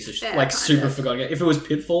 side-scrolling piece of shit? Like, super forgotten game. If it was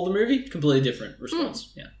Pitfall, the movie, completely different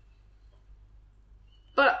response. Yeah.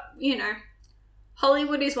 But,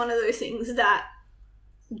 Hollywood is one of those things that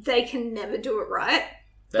they can never do it right,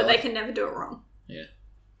 but they can never do it wrong. Yeah.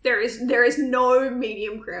 There is no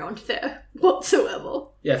medium ground there whatsoever.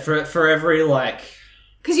 Yeah, for every, like...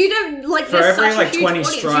 Because you don't, like, for there's every, such like, a huge 20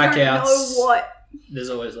 audience, strikeouts, you don't know what...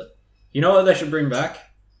 There's always, like... You know what they should bring back?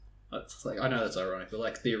 It's like, I know that's ironic, but,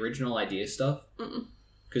 like, the original idea stuff.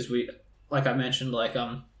 Because we... Like I mentioned, like,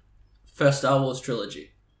 first Star Wars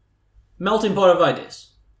trilogy. Melting pot of ideas.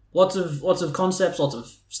 Lots of concepts, lots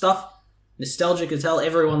of stuff. Nostalgic as hell.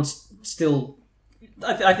 Everyone's still...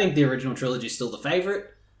 I think the original trilogy is still the favourite.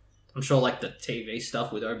 I'm sure, like, the TV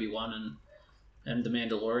stuff with Obi-Wan and The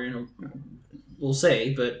Mandalorian, we'll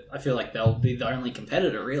see, but I feel like they'll be the only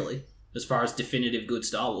competitor, really, as far as definitive good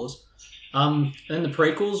Star Wars. Then the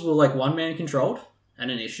prequels were, like, one-man controlled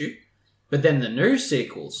and an issue. But then the new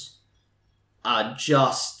sequels are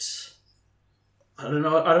just... I don't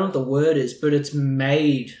know what the word is, but it's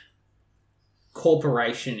made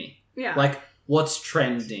corporation-y. Yeah. Like, what's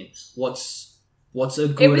trending? What's a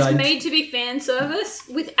good idea? It was made to be fan service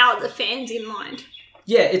without the fans in mind.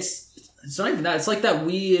 Yeah, it's not even that. It's like that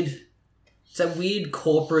weird... It's that weird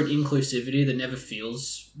corporate inclusivity that never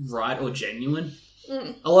feels right or genuine.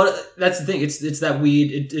 That's the thing. It's that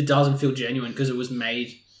weird... It doesn't feel genuine because it was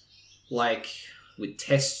made, like, with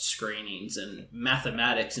test screenings and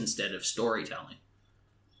mathematics instead of storytelling.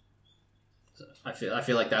 So I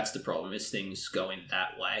feel like that's the problem, is things going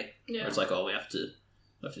that way. Yeah. Where it's like, oh, we have to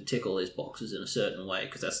tick all these boxes in a certain way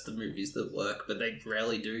because that's the movies that work, but they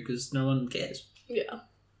rarely do because no one cares. Yeah.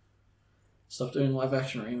 Stop doing live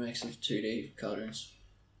action remakes of 2D cartoons.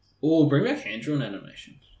 Ooh, bring back hand-drawn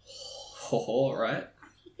animation. Oh, right?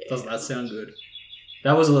 Yeah. Doesn't that sound good?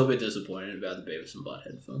 That was a little bit disappointing about the Beavis and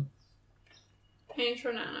Butthead film.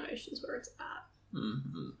 Hand-drawn animation is where it's at.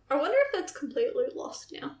 Mm-hmm. I wonder if that's completely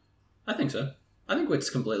lost now. I think so. I think it's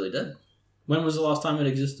completely dead. When was the last time it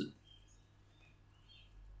existed?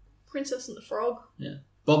 Princess and the Frog. Yeah.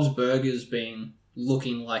 Bob's Burgers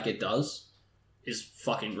looking like it does is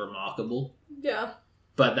fucking remarkable. Yeah.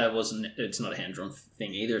 But it's not a hand-drawn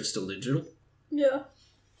thing either, it's still digital. Yeah.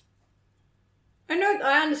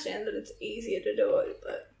 I understand that it's easier to do it,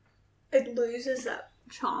 but it loses that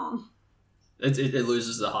charm. It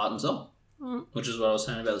loses the heart and soul. Which is what I was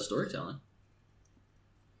saying about the storytelling.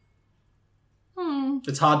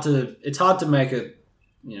 It's hard to make a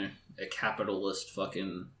capitalist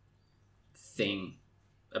fucking thing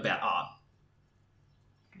about art.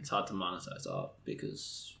 It's hard to monetize art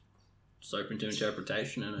because it's open to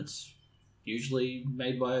interpretation and it's usually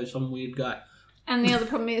made by some weird guy. And the other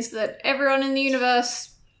problem is that everyone in the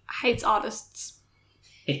universe hates artists.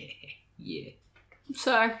 Yeah.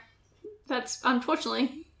 So that's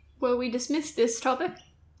unfortunately where we dismiss this topic.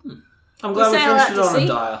 I'm glad we finished it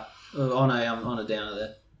on a downer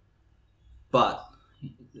there. But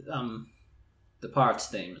the Pirates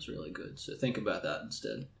theme is really good, so think about that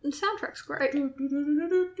instead. The soundtrack's great.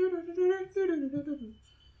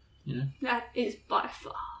 You know? That is by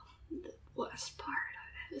far the worst pirate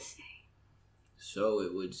I've ever seen. So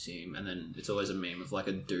it would seem. And then it's always a meme of like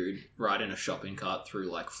a dude riding a shopping cart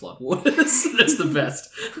through like floodwaters. That's the best.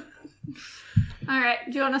 Alright,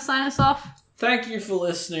 do you want to sign us off? Thank you for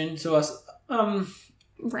listening to us.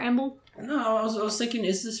 Ramble? No, I was thinking,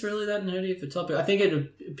 is this really that nerdy of a topic? I think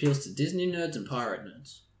it appeals to Disney nerds and pirate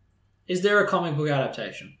nerds. Is there a comic book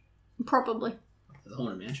adaptation? Probably. The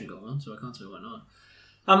Haunted Mansion going on, so I can't say why not.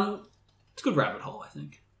 It's a good rabbit hole, I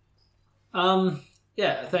think.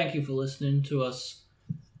 Yeah, thank you for listening to us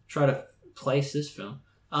try to place this film.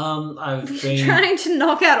 I've been trying to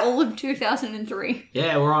knock out all of 2003.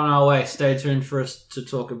 Yeah, we're on our way. Stay tuned for us to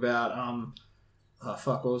talk about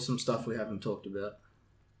what was some stuff we haven't talked about?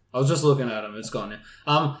 I was just looking at him. It's gone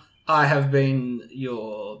now. I have been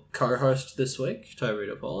your co-host this week, Toby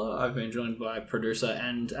DePaula. I've been joined by producer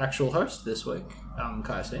and actual host this week,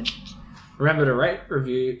 Kai Steen. Remember to rate,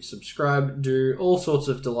 review, subscribe, do all sorts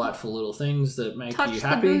of delightful little things that make you happy.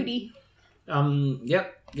 Touch the booty.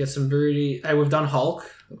 Yep, get some booty. Hey, we've done Hulk.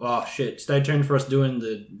 Oh, shit. Stay tuned for us doing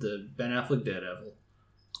the Ben Affleck Daredevil.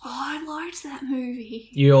 Oh, I liked that movie.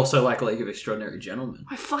 You also like League of Extraordinary Gentlemen.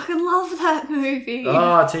 I fucking love that movie.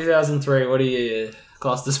 Oh, 2003. What are you?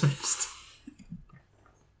 Class dismissed.